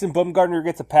Madison Bumgarner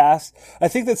gets a pass? I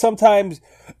think that sometimes,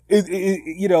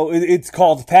 it's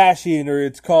called passion, or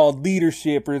it's called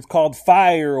leadership, or it's called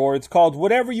fire, or it's called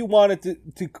whatever you want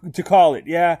it to call it.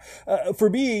 Yeah. For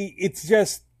me, it's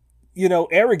just,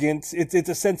 arrogance. It's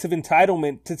a sense of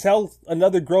entitlement to tell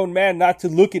another grown man not to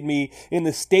look at me in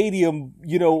the stadium,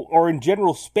 or in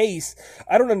general space.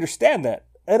 I don't understand that.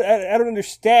 I don't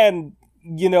understand,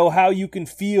 how you can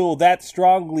feel that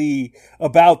strongly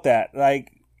about that.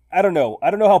 Like, I don't know.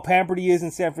 I don't know how pampered he is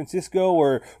in San Francisco,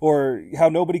 or how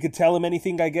nobody could tell him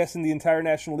anything, I guess, in the entire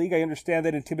National League. I understand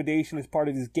that intimidation is part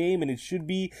of his game, and it should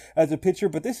be as a pitcher,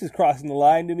 but this is crossing the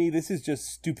line to me. This is just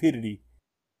stupidity.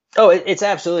 Oh, it's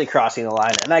absolutely crossing the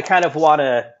line. And I kind of want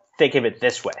to think of it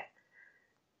this way.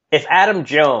 If Adam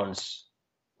Jones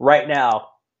right now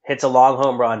hits a long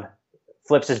home run,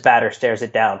 flips his batter, stares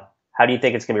it down, how do you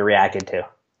think it's going to be reacted to?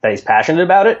 That he's passionate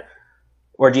about it?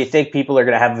 Or do you think people are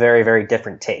going to have a very, very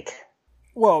different take?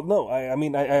 Well, no, I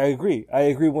agree. I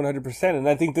agree 100%. And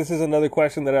I think this is another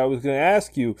question that I was going to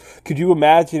ask you. Could you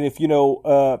imagine if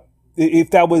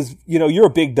that was, you're a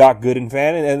big Doc Gooden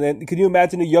fan, and then can you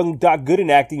imagine a young Doc Gooden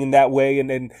acting in that way?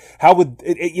 And how would,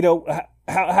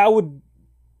 how would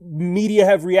media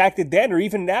have reacted then, or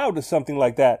even now, to something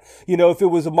like that? If it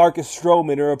was a Marcus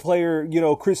Stroman or a player,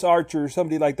 Chris Archer or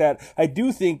somebody like that, I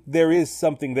do think there is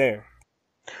something there.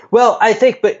 Well, I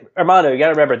think, but Armando, you got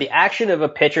to remember, the action of a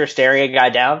pitcher staring a guy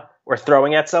down or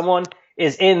throwing at someone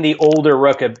is in the older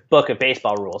book of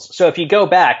baseball rules. So if you go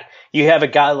back, you have a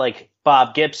guy like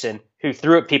Bob Gibson who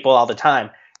threw at people all the time.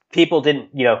 People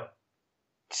didn't,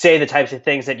 say the types of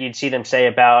things that you'd see them say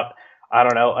about, I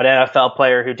don't know, an NFL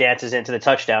player who dances into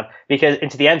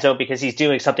the end zone because he's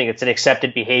doing something that's an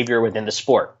accepted behavior within the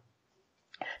sport.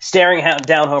 Staring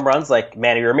down home runs like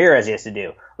Manny Ramirez used to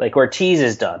do, like Ortiz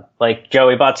has done, like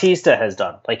Joey Bautista has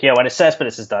done, like, what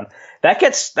Cespedes has done. That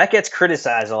gets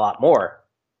criticized a lot more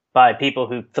by people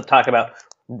who talk about,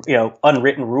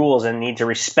 unwritten rules and need to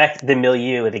respect the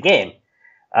milieu of the game.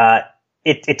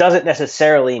 It doesn't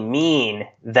necessarily mean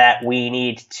that we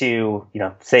need to,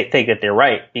 think that they're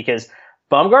right, because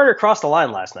Bumgarner crossed the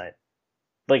line last night.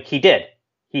 Like, he did.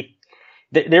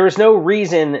 There was no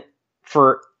reason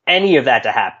for any of that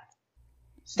to happen.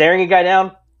 Staring a guy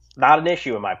down, not an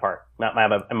issue in my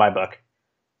book.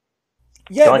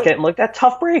 Yeah, don't get him like that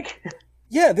tough break.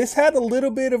 Yeah, this had a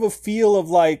little bit of a feel of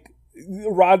like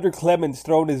Roger Clemens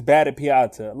throwing his bat at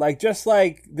Piazza, like just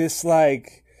like this,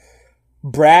 like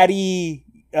bratty,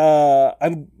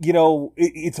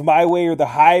 it's my way or the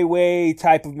highway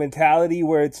type of mentality,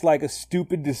 where it's like a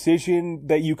stupid decision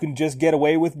that you can just get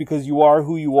away with because you are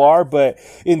who you are. But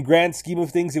in grand scheme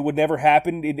of things, it would never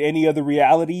happen in any other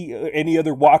reality, any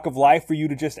other walk of life, for you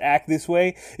to just act this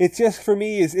way. It's just, for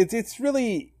me, it's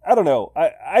really, I don't know.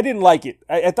 I didn't like it.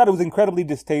 I thought it was incredibly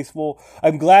distasteful.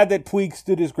 I'm glad that Puig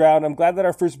stood his ground. I'm glad that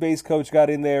our first base coach got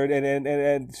in there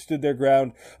and stood their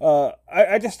ground.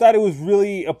 I just thought it was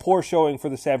really a poor showing for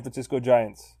the San Francisco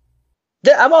Giants.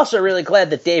 I'm also really glad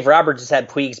that Dave Roberts has had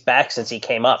Puig's back since he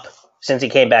came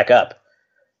back up.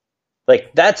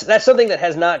 Like, that's something that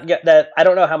has not that I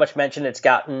don't know how much mention it's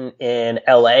gotten in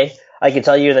LA. I can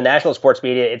tell you in the national sports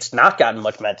media, it's not gotten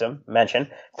much mention.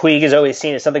 Puig is always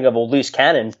seen as something of a loose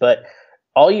cannon, but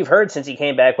all you've heard since he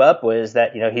came back up was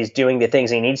that, he's doing the things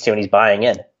he needs to and he's buying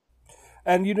in.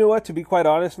 And you know what? To be quite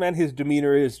honest, man, his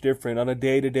demeanor is different. On a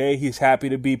day-to-day, he's happy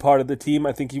to be part of the team.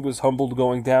 I think he was humbled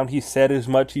going down. He said as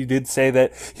much. He did say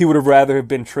that he would have rather have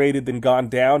been traded than gone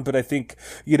down. But I think,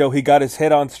 he got his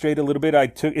head on straight a little bit.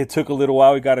 It took a little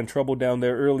while. He got in trouble down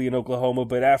there early in Oklahoma.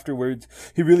 But afterwards,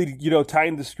 he really,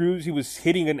 tightened the screws. He was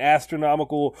hitting an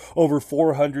astronomical over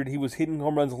 400. He was hitting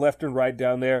home runs left and right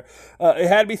down there. It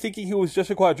had me thinking he was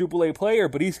just a quadruple A player.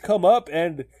 But he's come up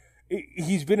and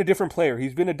he's been a different player.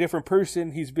 He's been a different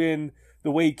person. He's been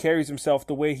the way he carries himself,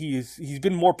 the way he's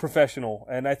been more professional.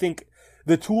 And I think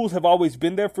the tools have always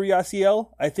been there for Yasiel.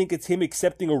 I think it's him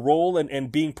accepting a role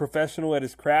and being professional at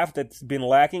his craft that's been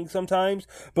lacking sometimes.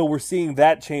 But we're seeing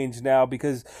that change now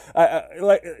because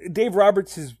like Dave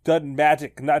Roberts has done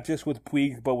magic, not just with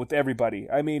Puig, but with everybody.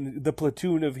 I mean, the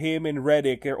platoon of him and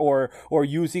Reddick, or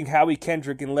using Howie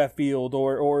Kendrick in left field,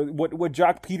 or what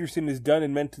Jock Peterson has done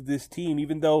and meant to this team,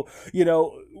 even though,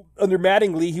 under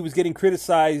Mattingly, he was getting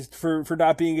criticized for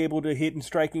not being able to hit and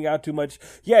striking out too much.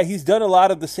 Yeah, he's done a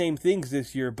lot of the same things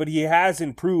this year, but he has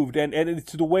improved, and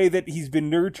it's the way that he's been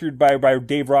nurtured by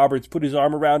Dave Roberts, put his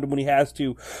arm around him when he has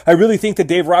to. I really think that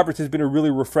Dave Roberts has been a really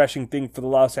refreshing thing for the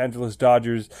Los Angeles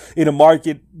Dodgers in a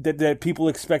market that people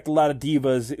expect a lot of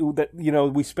divas, that, you know,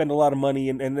 we spend a lot of money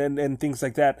and things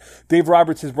like that. Dave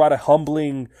Roberts has brought a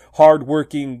humbling,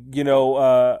 hardworking, you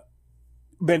know,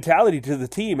 mentality to the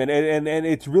team, and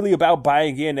it's really about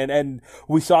buying in, and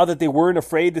we saw that they weren't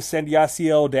afraid to send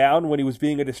Yasiel down when he was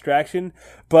being a distraction,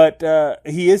 but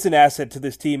he is an asset to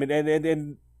this team,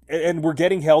 and we're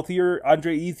getting healthier.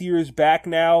 Andre Ethier is back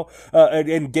now,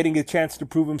 and getting a chance to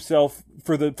prove himself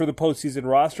for the postseason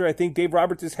roster. I think Dave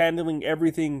Roberts is handling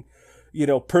everything, you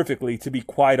know, perfectly, to be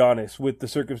quite honest, with the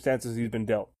circumstances he's been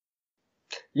dealt.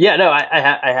 Yeah, no,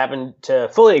 I happen to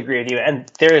fully agree with you. And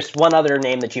there's one other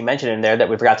name that you mentioned in there that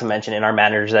we forgot to mention in our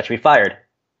managers that should be fired.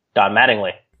 Don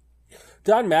Mattingly.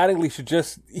 Don Mattingly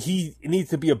he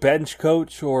needs to be a bench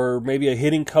coach or maybe a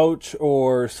hitting coach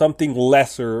or something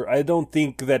lesser. I don't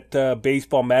think that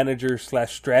baseball manager /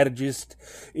 strategist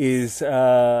is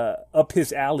up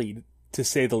his alley, to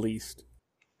say the least.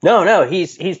 No,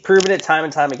 he's proven it time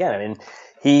and time again. I mean,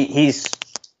 he's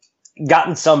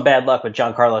gotten some bad luck with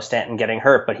Giancarlo Stanton getting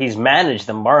hurt, but he's managed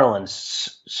the Marlins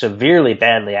severely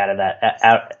badly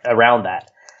around that.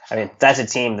 I mean, that's a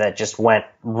team that just went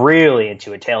really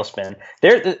into a tailspin.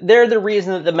 They're the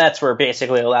reason that the Mets were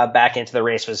basically allowed back into the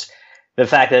race, was the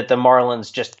fact that the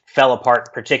Marlins just fell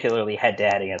apart, particularly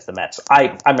head-to-head against the Mets.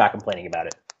 I'm not complaining about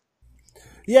it.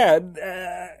 Yeah,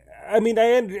 I mean,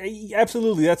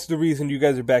 absolutely. That's the reason you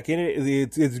guys are back in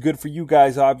it. It's good for you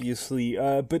guys, obviously.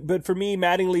 But for me,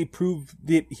 Mattingly proved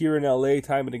it here in LA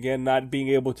time and again, not being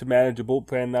able to manage a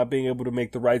bullpen, not being able to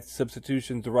make the right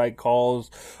substitutions, the right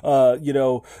calls, you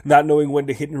know, not knowing when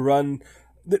to hit and run.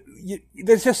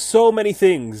 There's just so many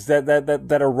things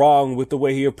that are wrong with the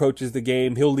way he approaches the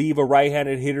game. He'll leave a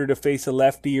right-handed hitter to face a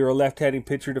lefty, or a left-handed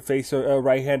pitcher to face a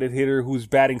right-handed hitter who's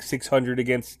batting 600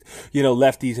 against, you know,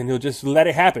 lefties, and he'll just let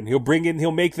it happen.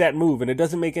 He'll make that move, and it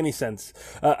doesn't make any sense.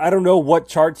 I don't know what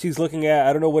charts he's looking at.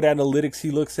 I don't know what analytics he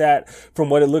looks at.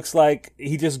 From what it looks like,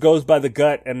 he just goes by the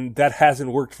gut, and that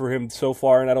hasn't worked for him so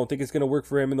far, and I don't think it's going to work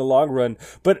for him in the long run.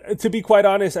 But to be quite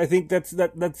honest, I think that's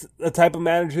a type of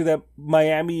manager that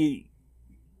Miami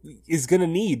is going to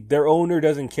need. Their owner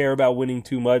doesn't care about winning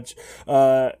too much.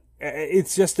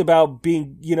 It's just about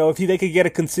being, you know, if they could get a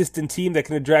consistent team that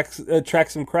can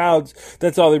attract some crowds,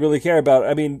 that's all they really care about.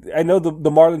 I mean, I know the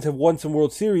Marlins have won some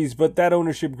World Series, but that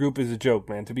ownership group is a joke,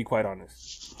 man, to be quite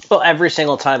honest. Well, every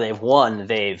single time they've won,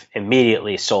 they've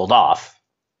immediately sold off.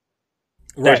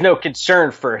 Right. There's no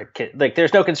concern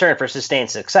for sustained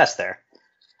success there.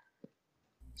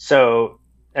 So,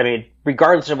 I mean,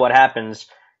 regardless of what happens,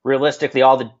 realistically,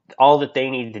 all that they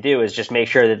need to do is just make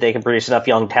sure that they can produce enough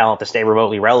young talent to stay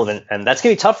remotely relevant, and that's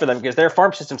going to be tough for them because their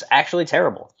farm system's actually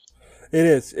terrible. It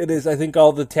is. I think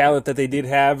all the talent that they did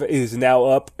have is now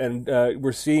up, and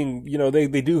we're seeing, you know, they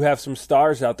do have some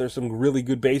stars out there, some really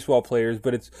good baseball players,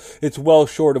 but it's well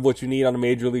short of what you need on a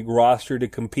major league roster to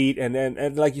compete,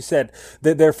 and like you said,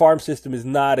 their farm system is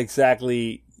not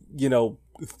exactly, you know,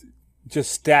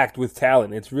 just stacked with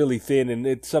talent. It's really thin, and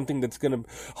it's something that's going to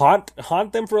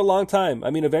haunt them for a long time. I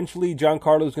mean, eventually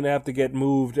Giancarlo's going to have to get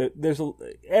moved.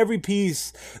 Every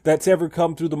piece that's ever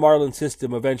come through the Marlins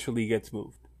system eventually gets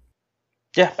moved.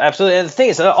 Yeah, absolutely. And the thing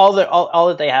is, all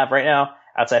that they have right now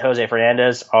outside Jose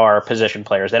Fernandez are position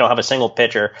players. They don't have a single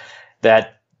pitcher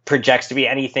that projects to be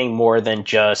anything more than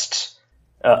just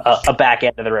a back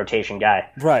end of the rotation guy.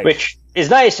 Right. Which is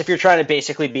nice if you're trying to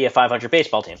basically be a 500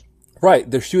 baseball team. Right,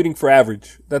 they're shooting for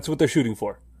average. That's what they're shooting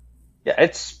for. Yeah,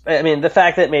 the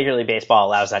fact that Major League Baseball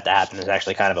allows that to happen is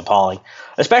actually kind of appalling,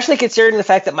 especially considering the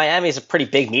fact that Miami is a pretty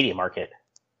big media market.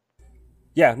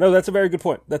 Yeah, no, that's a very good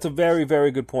point. That's a very, very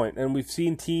good point. And we've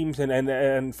seen teams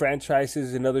and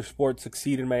franchises in other sports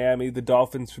succeed in Miami. The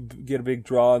Dolphins get a big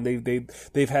draw, and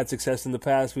they've had success in the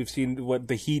past. We've seen what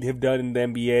the Heat have done in the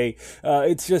NBA.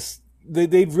 It's just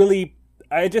they've really.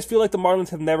 I just feel like the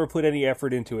Marlins have never put any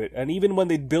effort into it. And even when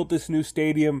they built this new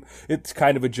stadium, it's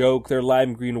kind of a joke. Their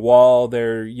lime green wall,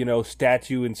 their, you know,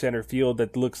 statue in center field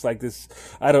that looks like this.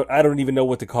 I don't even know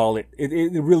what to call it.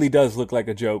 It really does look like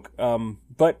a joke.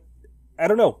 But I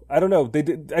don't know.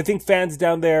 I think fans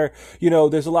down there, you know,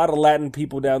 there's a lot of Latin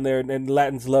people down there, and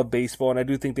Latins love baseball, and I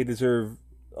do think they deserve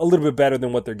a little bit better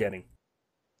than what they're getting.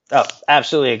 Oh,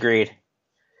 absolutely agreed.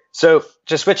 So,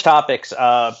 to switch topics,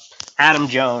 Adam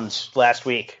Jones last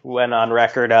week went on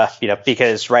record,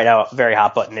 because right now a very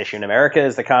hot button issue in America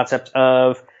is the concept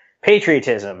of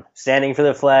patriotism, standing for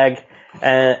the flag,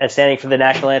 and standing for the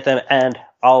national anthem and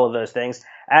all of those things.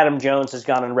 Adam Jones has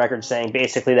gone on record saying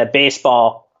basically that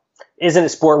baseball isn't a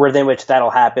sport within which that'll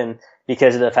happen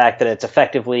because of the fact that it's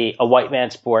effectively a white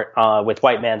man's sport with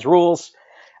white man's rules.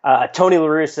 Tony La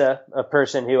Russa, a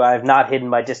person who I've not hidden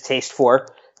my distaste for,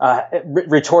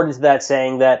 retorted to that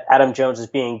saying that Adam Jones is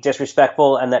being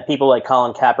disrespectful and that people like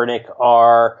Colin Kaepernick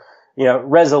are,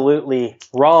 resolutely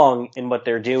wrong in what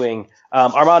they're doing.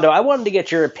 Armando, I wanted to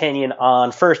get your opinion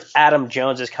on first Adam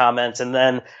Jones's comments and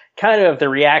then kind of the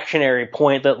reactionary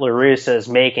point that La Russa is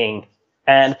making,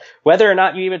 and whether or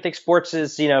not you even think sports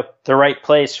is, the right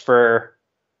place for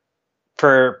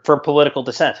political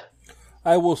dissent.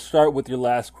 I will start with your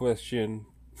last question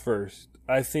first.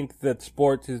 I think that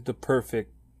sports is the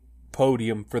perfect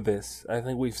podium for this. I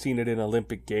think we've seen it in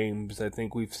Olympic Games. I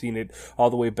think we've seen it all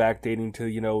the way back dating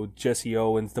to, Jesse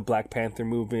Owens, the Black Panther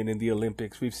movement in the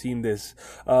Olympics. We've seen this.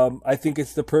 I think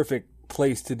it's the perfect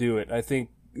place to do it. I think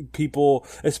people,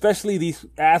 especially these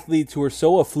athletes who are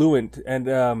so affluent and,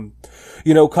 Colin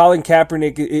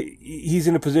Kaepernick, he's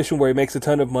in a position where he makes a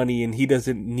ton of money and he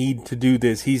doesn't need to do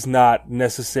this. He's not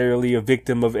necessarily a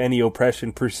victim of any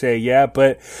oppression per se. Yeah.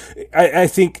 But I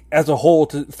think as a whole,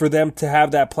 for them to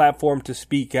have that platform to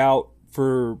speak out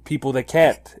for people that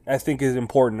can't, I think is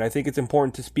important. I think it's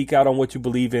important to speak out on what you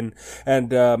believe in.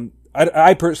 And,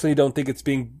 I personally don't think it's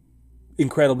being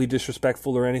incredibly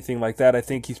disrespectful or anything like that. I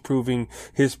think he's proving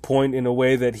his point in a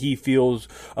way that he feels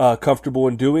comfortable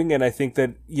in doing, and I think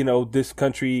that this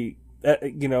country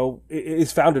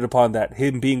is founded upon that,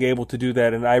 him being able to do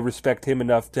that, and I respect him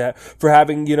enough for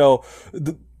having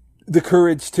the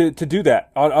courage to do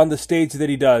that on the stage that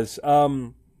he does.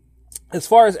 As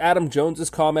far as Adam Jones's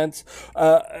comments,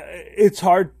 it's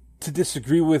hard to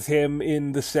disagree with him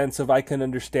in the sense of I can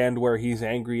understand where he's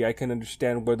angry. I can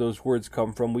understand where those words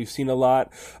come from. We've seen a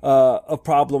lot of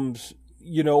problems,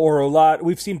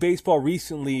 we've seen baseball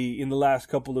recently in the last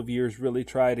couple of years really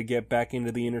try to get back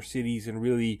into the inner cities and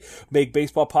really make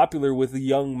baseball popular with the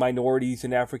young minorities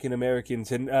and African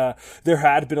Americans. And there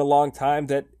had been a long time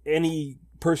that any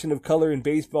person of color in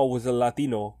baseball was a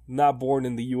Latino, not born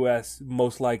in the U.S.,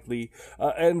 most likely.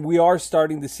 And we are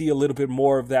starting to see a little bit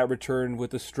more of that return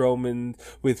with the Stroman,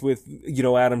 with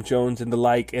Adam Jones and the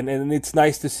like. And it's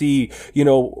nice to see,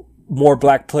 more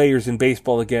black players in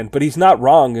baseball again. But he's not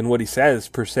wrong in what he says,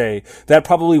 per se. That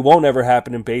probably won't ever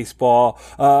happen in baseball.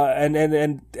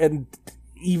 And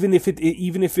even if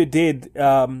it did,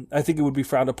 I think it would be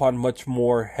frowned upon much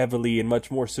more heavily and much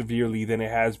more severely than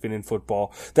it has been in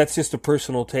football. That's just a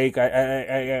personal take.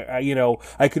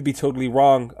 I could be totally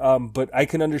wrong, but I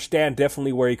can understand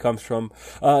definitely where he comes from.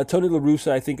 Tony La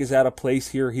Russa, I think, is out of place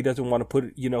here. He doesn't want to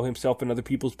put, himself in other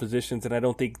people's positions, and I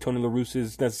don't think Tony La Russa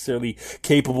is necessarily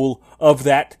capable of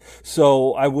that.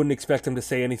 So I wouldn't expect him to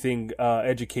say anything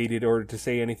educated or to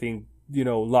say anything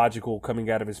logical coming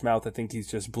out of his mouth. I think he's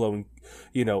just blowing,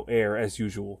 air as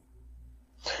usual.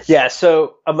 Yeah,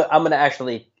 so I'm going to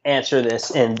actually answer this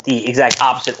in the exact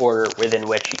opposite order within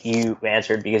which you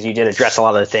answered, because you did address a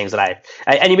lot of the things that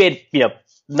and you made,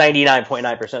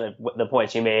 99.9% of the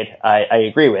points you made, I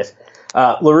agree with.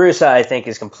 La Russa, I think,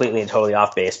 is completely and totally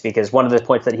off base, because one of the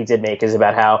points that he did make is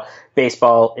about how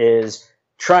baseball is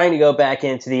trying to go back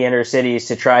into the inner cities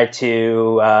to try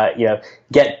to,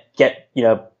 get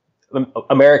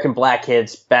American black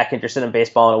kids back interested in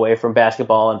baseball and away from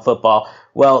basketball and football.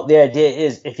 Well, the idea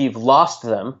is, if you've lost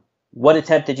them, what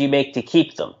attempt did you make to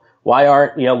keep them? Why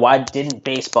didn't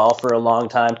baseball for a long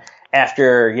time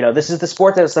after, this is the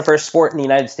sport that was the first sport in the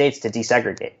United States to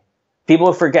desegregate.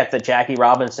 People forget that Jackie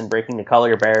Robinson breaking the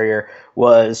color barrier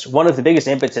was one of the biggest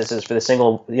impetuses for the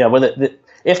single,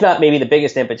 if not maybe the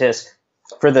biggest impetus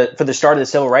for the start of the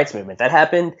civil rights movement. That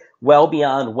happened well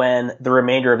beyond when the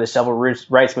remainder of the civil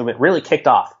rights movement really kicked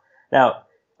off. Now,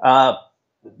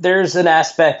 there's an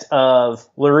aspect of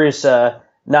La Russa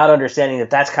not understanding that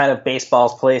that's kind of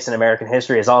baseball's place in American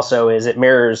history, is it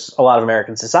mirrors a lot of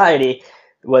American society,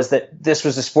 was that this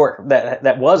was a sport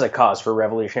that was a cause for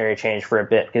revolutionary change for a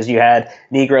bit, because you had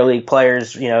Negro League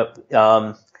players,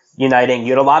 uniting.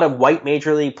 You had a lot of white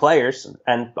major league players,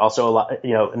 and also a lot,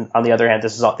 on the other hand,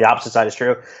 this is the opposite side is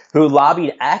true, who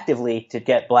lobbied actively to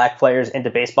get black players into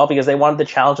baseball because they wanted to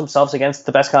challenge themselves against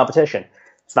the best competition.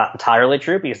 It's not entirely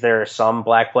true, because there are some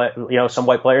some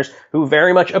white players who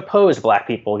very much oppose black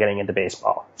people getting into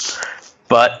baseball.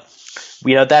 But,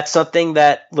 that's something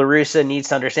that La Russa needs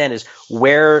to understand, is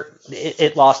where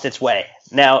it lost its way.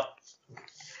 Now,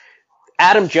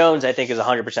 Adam Jones, I think, is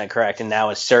 100% correct in now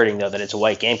asserting, though, that it's a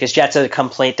white game, because that's a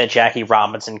complaint that Jackie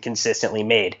Robinson consistently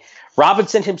made.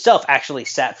 Robinson himself actually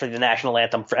sat for the national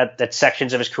anthem at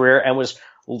sections of his career and was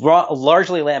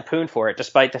largely lampooned for it,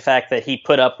 despite the fact that he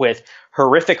put up with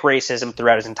horrific racism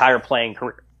throughout his entire playing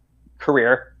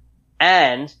career,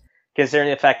 and considering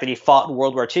the fact that he fought in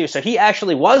World War II. So he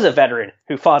actually was a veteran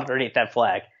who fought underneath that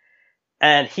flag,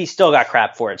 and he still got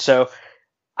crap for it. So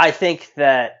I think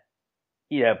that,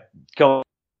 going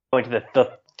to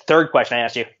the third question I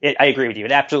asked you, I agree with you.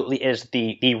 It absolutely is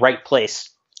the right place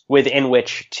within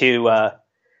which to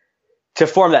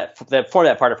form that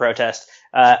part of protest.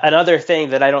 Another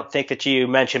thing that I don't think that you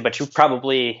mentioned, but you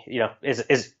probably,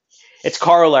 is it's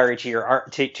corollary to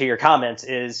your comments,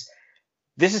 is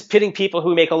this is pitting people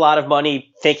who make a lot of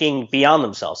money thinking beyond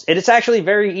themselves. It is actually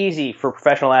very easy for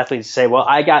professional athletes to say, well,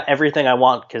 I got everything I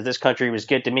want because this country was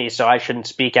good to me, so I shouldn't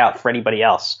speak out for anybody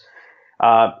else.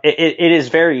 It is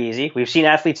very easy. We've seen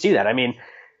athletes do that. I mean,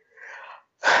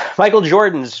 Michael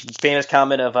Jordan's famous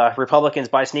comment of Republicans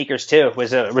buy sneakers too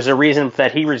was a reason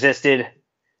that he resisted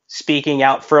speaking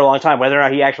out for a long time. Whether or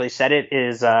not he actually said it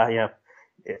is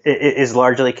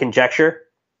largely conjecture.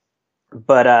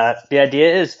 But the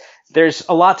idea is there's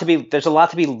a lot to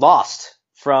be lost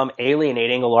from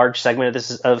alienating a large segment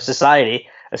of society,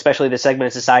 especially the segment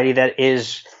of society that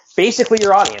is basically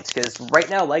your audience. Because right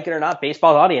now, like it or not,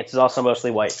 baseball's audience is also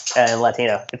mostly white and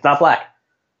Latino. It's not black.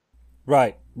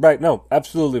 Right. No,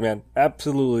 absolutely, man.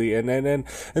 Absolutely. And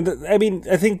I mean,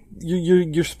 I think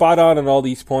you're spot on all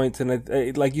these points.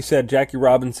 And like you said, Jackie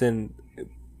Robinson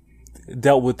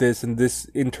dealt with this and this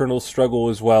internal struggle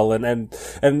as well.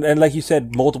 And like you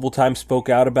said, multiple times spoke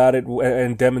out about it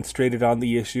and demonstrated on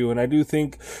the issue. And I do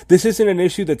think this isn't an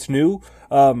issue that's new.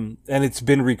 And it's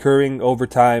been recurring over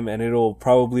time, and it'll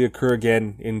probably occur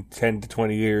again in 10 to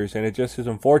 20 years. And it just is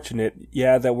unfortunate,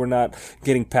 that we're not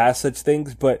getting past such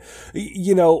things. But,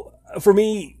 for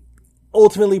me,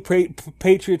 ultimately,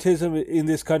 patriotism in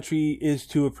this country is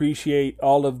to appreciate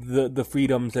all of the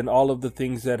freedoms and all of the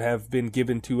things that have been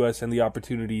given to us and the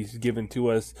opportunities given to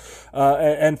us.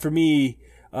 And for me,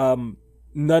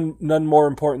 none more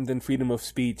important than freedom of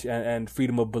speech and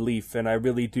freedom of belief. And I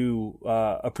really do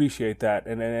appreciate that.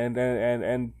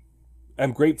 And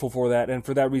I'm grateful for that, and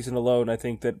for that reason alone, I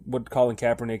think that what Colin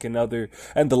Kaepernick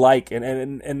and the like,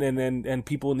 and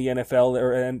people in the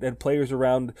NFL and players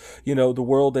around the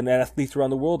world and athletes around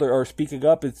the world are speaking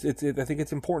up. I think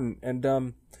it's important,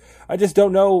 and I just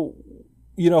don't know.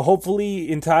 Hopefully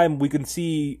in time we can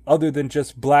see other than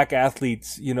just black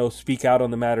athletes, speak out on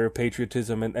the matter of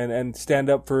patriotism and stand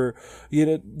up for,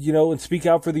 and speak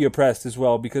out for the oppressed as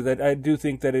well, because I do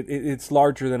think that it's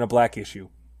larger than a black issue.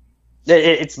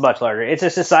 It's much larger. It's a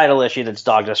societal issue that's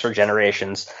dogged us for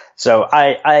generations. So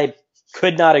I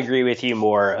could not agree with you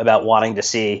more about wanting to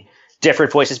see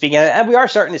different voices speaking. And we are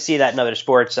starting to see that in other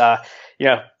sports.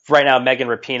 Right now, Megan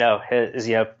Rapinoe is,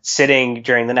 sitting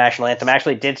during the national anthem,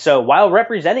 actually did so while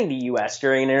representing the U.S.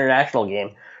 during an international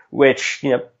game, which,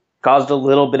 caused a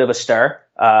little bit of a stir.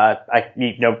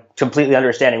 Completely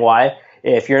understanding why.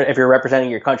 If you're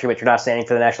representing your country but you're not standing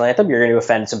for the national anthem, you're going to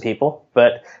offend some people.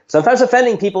 But sometimes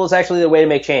offending people is actually the way to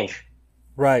make change.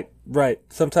 Right.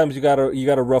 Sometimes you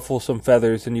gotta ruffle some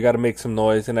feathers and you gotta make some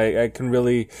noise, and I can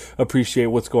really appreciate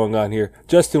what's going on here.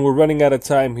 Justin, we're running out of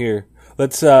time here.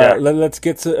 Let's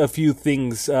get a few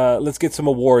things. Let's get some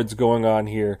awards going on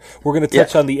here. We're going to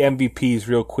touch on the MVPs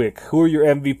real quick. Who are your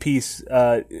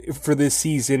MVPs for this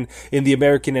season in the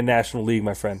American and National League,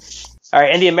 my friend? All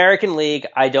right, in the American League,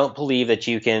 I don't believe that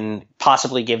you can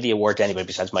possibly give the award to anybody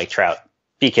besides Mike Trout,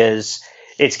 because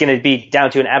it's going to be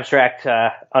down to an abstract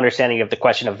understanding of the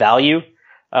question of value.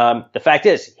 The fact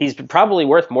is, he's probably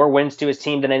worth more wins to his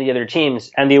team than any other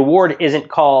teams, and the award isn't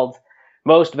called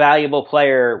Most Valuable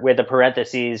Player with a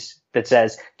parentheses that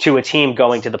says to a team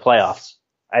going to the playoffs.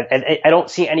 I don't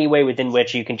see any way within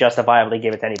which you can justifiably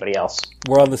give it to anybody else.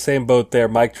 We're on the same boat there.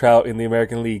 Mike Trout in the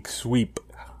American League, sweep.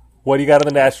 What do you got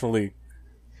in the National League?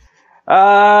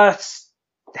 My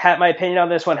opinion on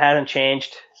this one hasn't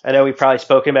changed. I know we've probably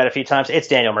spoken about it a few times. It's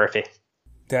Daniel Murphy.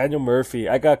 Daniel Murphy.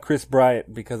 I got Chris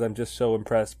Bryant because I'm just so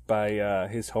impressed by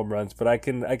his home runs. But I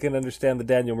can understand the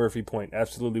Daniel Murphy point.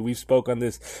 Absolutely. We've spoke on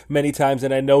this many times,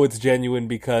 and I know it's genuine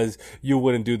because you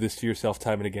wouldn't do this to yourself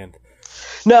time and again.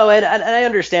 No, and I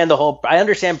understand I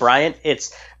understand Bryant.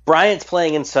 Bryant's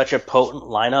playing in such a potent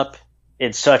lineup.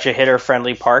 It's such a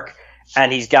hitter-friendly park. And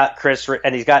he's got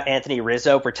Anthony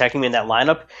Rizzo protecting him in that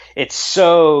lineup. It's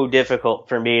so difficult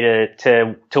for me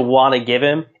to want to give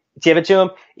it to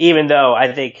him, even though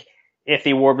I think if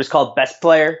the award was called Best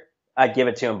Player, I'd give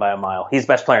it to him by a mile. He's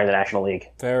best player in the National League.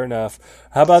 Fair enough.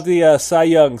 How about the Cy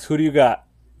Youngs? Who do you got?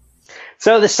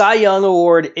 So the Cy Young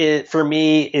Award for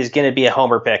me is going to be a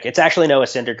homer pick. It's actually Noah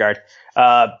Syndergaard.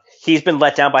 He's been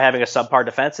let down by having a subpar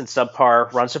defense and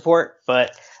subpar run support,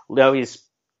 but he's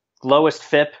lowest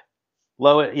FIP,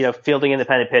 fielding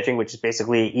independent pitching, which is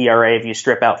basically ERA if you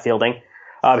strip out fielding.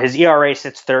 His ERA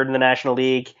sits third in the National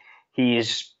League.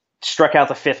 He's struck out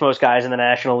the fifth most guys in the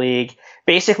National League.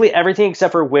 Basically everything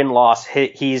except for win-loss,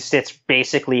 he sits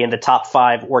basically in the top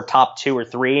 5 or top 2 or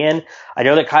 3 in. I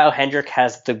know that Kyle Hendrick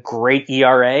has the great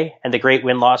ERA and the great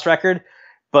win-loss record,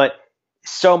 but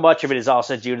so much of it is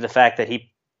also due to the fact that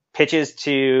he pitches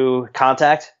to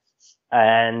contact,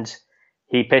 and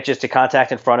he pitches to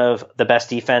contact in front of the best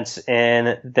defense in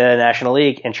the National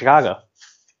League in Chicago.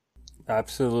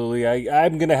 Absolutely.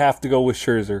 I'm going to have to go with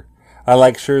Scherzer. I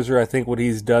like Scherzer. I think what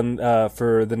he's done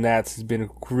for the Nats has been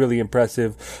really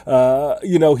impressive.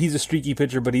 He's a streaky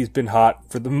pitcher, but he's been hot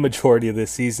for the majority of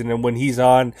this season. And when he's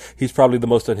on, he's probably the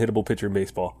most unhittable pitcher in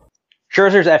baseball.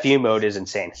 Scherzer's FU mode is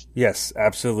insane. Yes,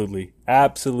 absolutely.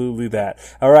 Absolutely that.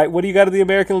 All right, what do you got in the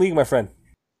American League, my friend?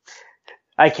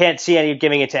 I can't see any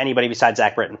giving it to anybody besides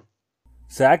Zach Britton.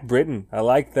 Zach Britton. I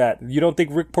like that. You don't think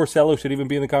Rick Porcello should even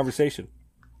be in the conversation?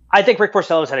 I think Rick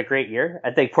Porcello's had a great year.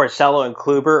 I think Porcello and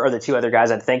Kluber are the two other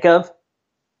guys I'd think of.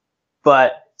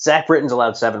 But Zach Britton's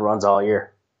allowed 7 runs all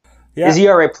year. Yeah. His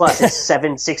ERA plus is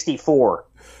 7.64.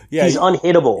 Yeah, he's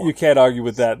unhittable. You can't argue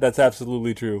with that. That's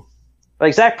absolutely true.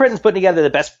 Like, Zach Britton's putting together the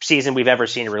best season we've ever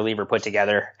seen a reliever put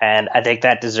together, and I think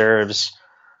that deserves,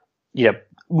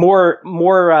 more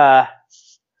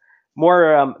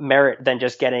merit than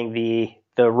just getting the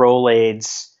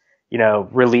Rolaids,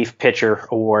 relief pitcher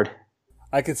award.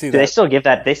 I can see that. Do they still give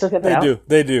that? They still get that?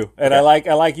 They do. And yeah.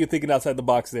 I like you thinking outside the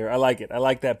box there. I like it. I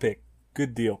like that pick.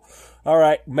 Good deal. All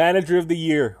right, manager of the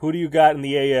year. Who do you got in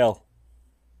the AL?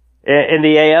 In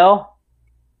the AL?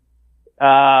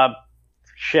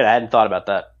 Shit, I hadn't thought about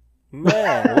that.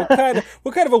 Man,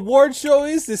 what kind of award show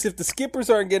is this if the skippers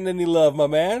aren't getting any love, my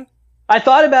man? I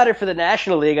thought about it for the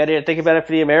National League. I didn't think about it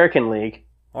for the American League.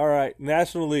 All right,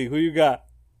 National League. Who you got?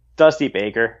 Dusty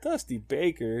Baker. Dusty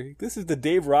Baker. This is the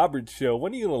Dave Roberts show.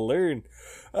 When are you going to learn?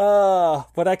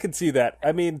 But I can see that.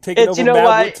 I mean,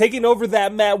 taking over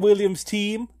that Matt Williams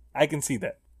team, I can see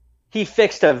that. He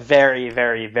fixed a very,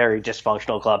 very, very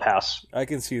dysfunctional clubhouse. I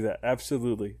can see that.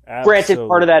 Absolutely. Granted,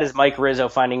 part of that is Mike Rizzo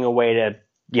finding a way to,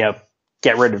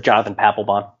 get rid of Jonathan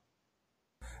Papelbon.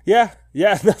 Yeah,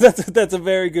 that's a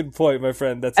very good point, my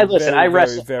friend. That's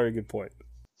very, very good point.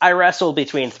 I wrestled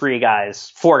between 4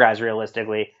 guys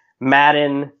realistically.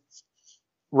 Madden,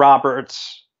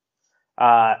 Roberts,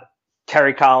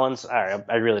 Terry Collins.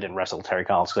 I really didn't wrestle Terry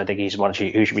Collins because I think he's one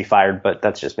who should be fired, but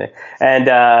that's just me. And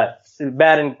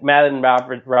Madden,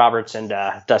 Roberts, and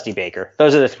Dusty Baker.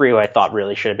 Those are the 3 who I thought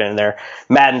really should have been in there.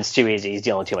 Madden's too easy. He's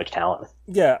dealing too much talent.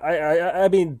 Yeah, I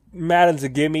mean, Madden's a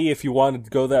gimme if you wanted to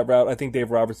go that route. I think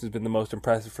Dave Roberts has been the most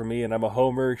impressive for me, and I'm a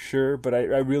homer, sure, but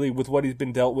I really, with what he's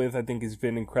been dealt with, I think he's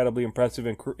been incredibly impressive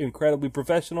and incredibly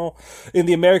professional. In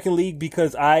the American League,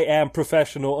 because I am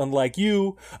professional, unlike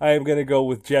you, I am going to go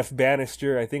with Jeff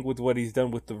Bannister. I think with what he's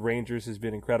done with the Rangers has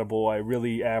been incredible. I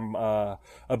really am a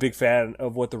big fan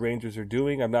of what the Rangers are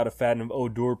doing. I'm not a fan of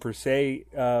Odor per se,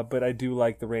 but I do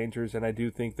like the Rangers, and I do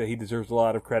think that he deserves a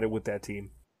lot of credit with that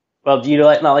team. Well, do you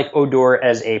not like Odor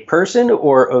as a person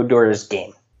or Odor as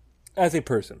game? As a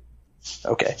person.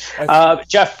 Okay.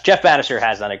 Jeff Bannister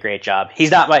has done a great job. He's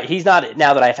not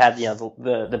now that I've had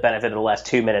the benefit of the last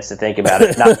 2 minutes to think about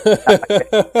it.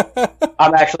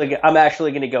 I'm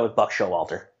actually going to go with Buck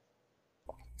Showalter.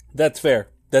 That's fair.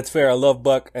 I love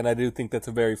Buck, and I do think that's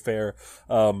a very fair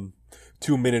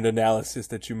 2-minute analysis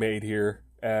that you made here,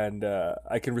 and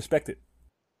I can respect it.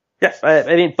 Yeah,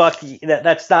 I mean, Buck,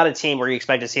 that's not a team where you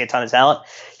expect to see a ton of talent.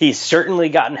 He's certainly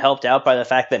gotten helped out by the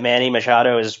fact that Manny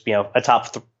Machado is, a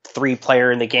top 3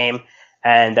 player in the game,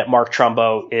 and that Mark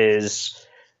Trumbo is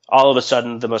all of a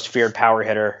sudden the most feared power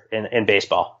hitter in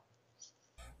baseball.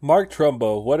 Mark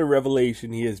Trumbo, what a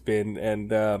revelation he has been,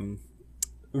 and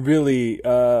really,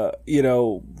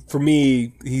 for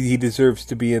me, he deserves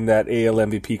to be in that AL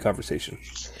MVP conversation.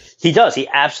 He does. He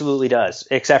absolutely does,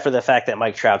 except for the fact that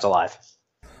Mike Trout's alive.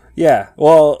 Yeah,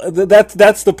 well,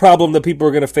 that's the problem that people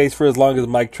are going to face for as long as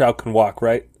Mike Trout can walk,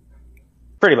 right?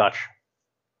 Pretty much.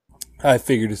 I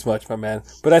figured as much, my man.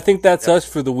 But I think that's us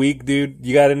for the week, dude.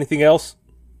 You got anything else?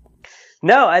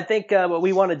 No, I think what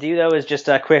we want to do, though, is just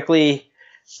quickly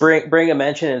bring a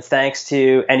mention and thanks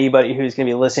to anybody who's going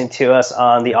to be listening to us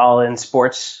on the All In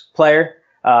Sports Player.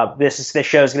 This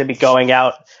show is going to be going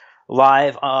out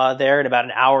live there in about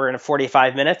an hour and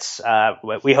 45 minutes.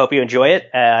 We hope you enjoy it.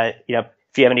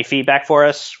 If you have any feedback for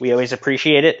us, we always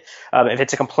appreciate it. If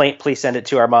it's a complaint, please send it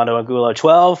to Armando Angulo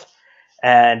 12.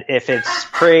 And if it's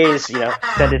praise,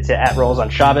 send it to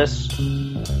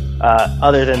 @RollsOnShabbos.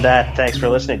 Other than that, thanks for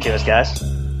listening to us, guys.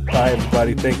 Bye,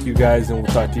 everybody. Thank you, guys, and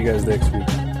we'll talk to you guys next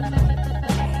week.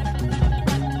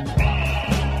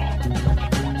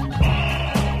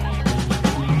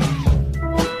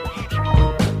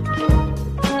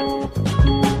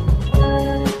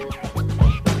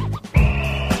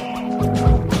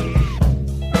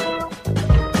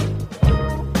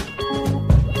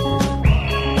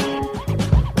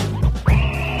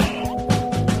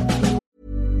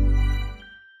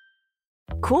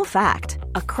 Cool fact,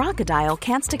 a crocodile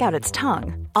can't stick out its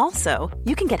tongue. Also,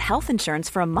 you can get health insurance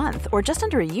for a month or just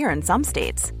under a year in some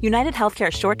states. United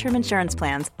Healthcare short-term insurance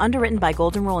plans, underwritten by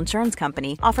Golden Rule Insurance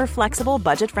Company, offer flexible,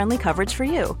 budget-friendly coverage for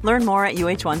you. Learn more at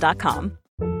uh1.com.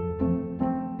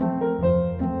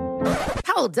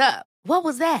 Hold up. What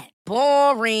was that?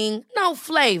 Boring. No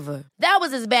flavor. That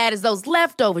was as bad as those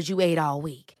leftovers you ate all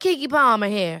week. Keke Palmer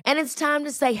here, and it's time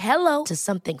to say hello to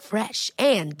something fresh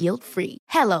and guilt-free.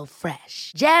 Hello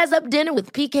Fresh. Jazz up dinner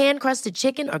with pecan-crusted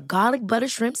chicken or garlic butter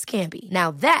shrimp scampi. Now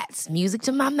that's music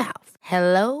to my mouth.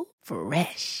 Hello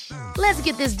Fresh. Let's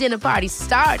get this dinner party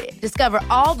started. Discover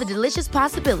all the delicious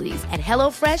possibilities at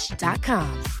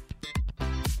hellofresh.com.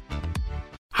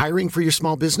 Hiring for your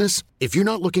small business? If you're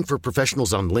not looking for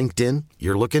professionals on LinkedIn,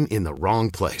 you're looking in the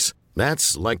wrong place.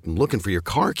 That's like looking for your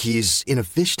car keys in a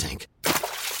fish tank.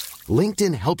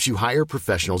 LinkedIn helps you hire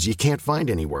professionals you can't find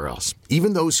anywhere else,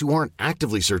 even those who aren't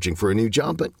actively searching for a new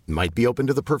job but might be open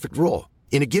to the perfect role.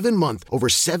 In a given month, over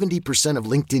 70% of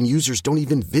LinkedIn users don't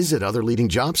even visit other leading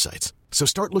job sites. So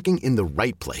start looking in the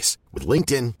right place. With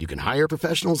LinkedIn, you can hire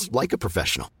professionals like a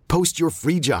professional. Post your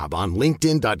free job on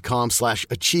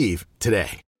linkedin.com/achieve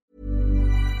today.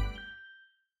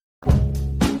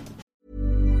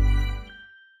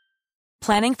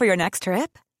 Planning for your next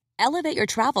trip? Elevate your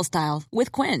travel style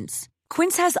with Quince.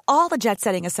 Quince has all the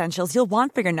jet-setting essentials you'll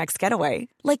want for your next getaway,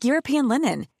 like European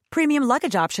linen, premium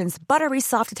luggage options, buttery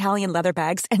soft Italian leather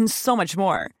bags, and so much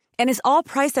more. And is all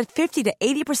priced at 50 to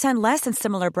 80% less than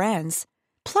similar brands.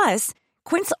 Plus,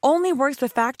 Quince only works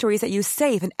with factories that use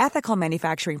safe and ethical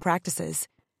manufacturing practices.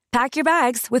 Pack your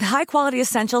bags with high-quality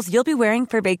essentials you'll be wearing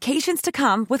for vacations to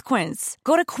come with Quince.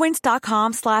 Go to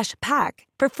quince.com/pack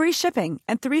for free shipping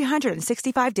and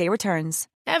 365-day returns.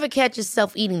 Ever catch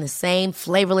yourself eating the same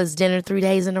flavorless dinner 3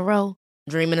 days in a row?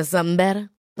 Dreaming of something better?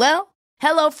 Well,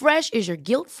 HelloFresh is your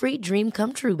guilt-free dream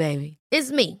come true, baby. It's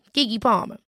me, Keke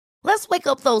Palmer. Let's wake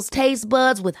up those taste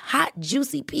buds with hot,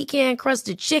 juicy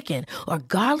pecan-crusted chicken or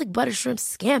garlic butter shrimp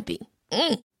scampi.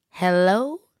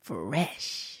 Hello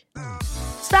Fresh.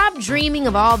 Stop dreaming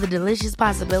of all the delicious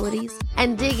possibilities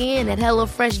and dig in at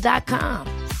hellofresh.com.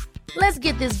 Let's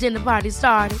get this dinner party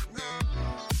started.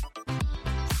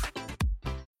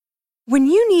 When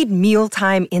you need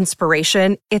mealtime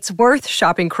inspiration, it's worth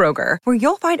shopping Kroger, where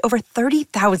you'll find over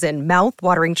 30,000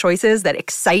 mouth-watering choices that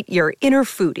excite your inner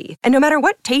foodie. And no matter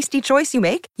what tasty choice you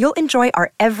make, you'll enjoy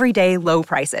our everyday low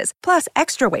prices, plus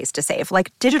extra ways to save,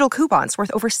 like digital coupons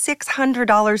worth over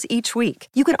 $600 each week.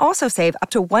 You can also save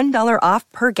up to $1 off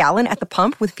per gallon at the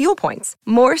pump with fuel points.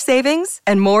 More savings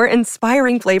and more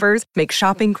inspiring flavors make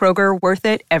shopping Kroger worth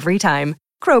it every time.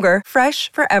 Kroger,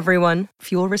 fresh for everyone.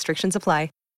 Fuel restrictions apply.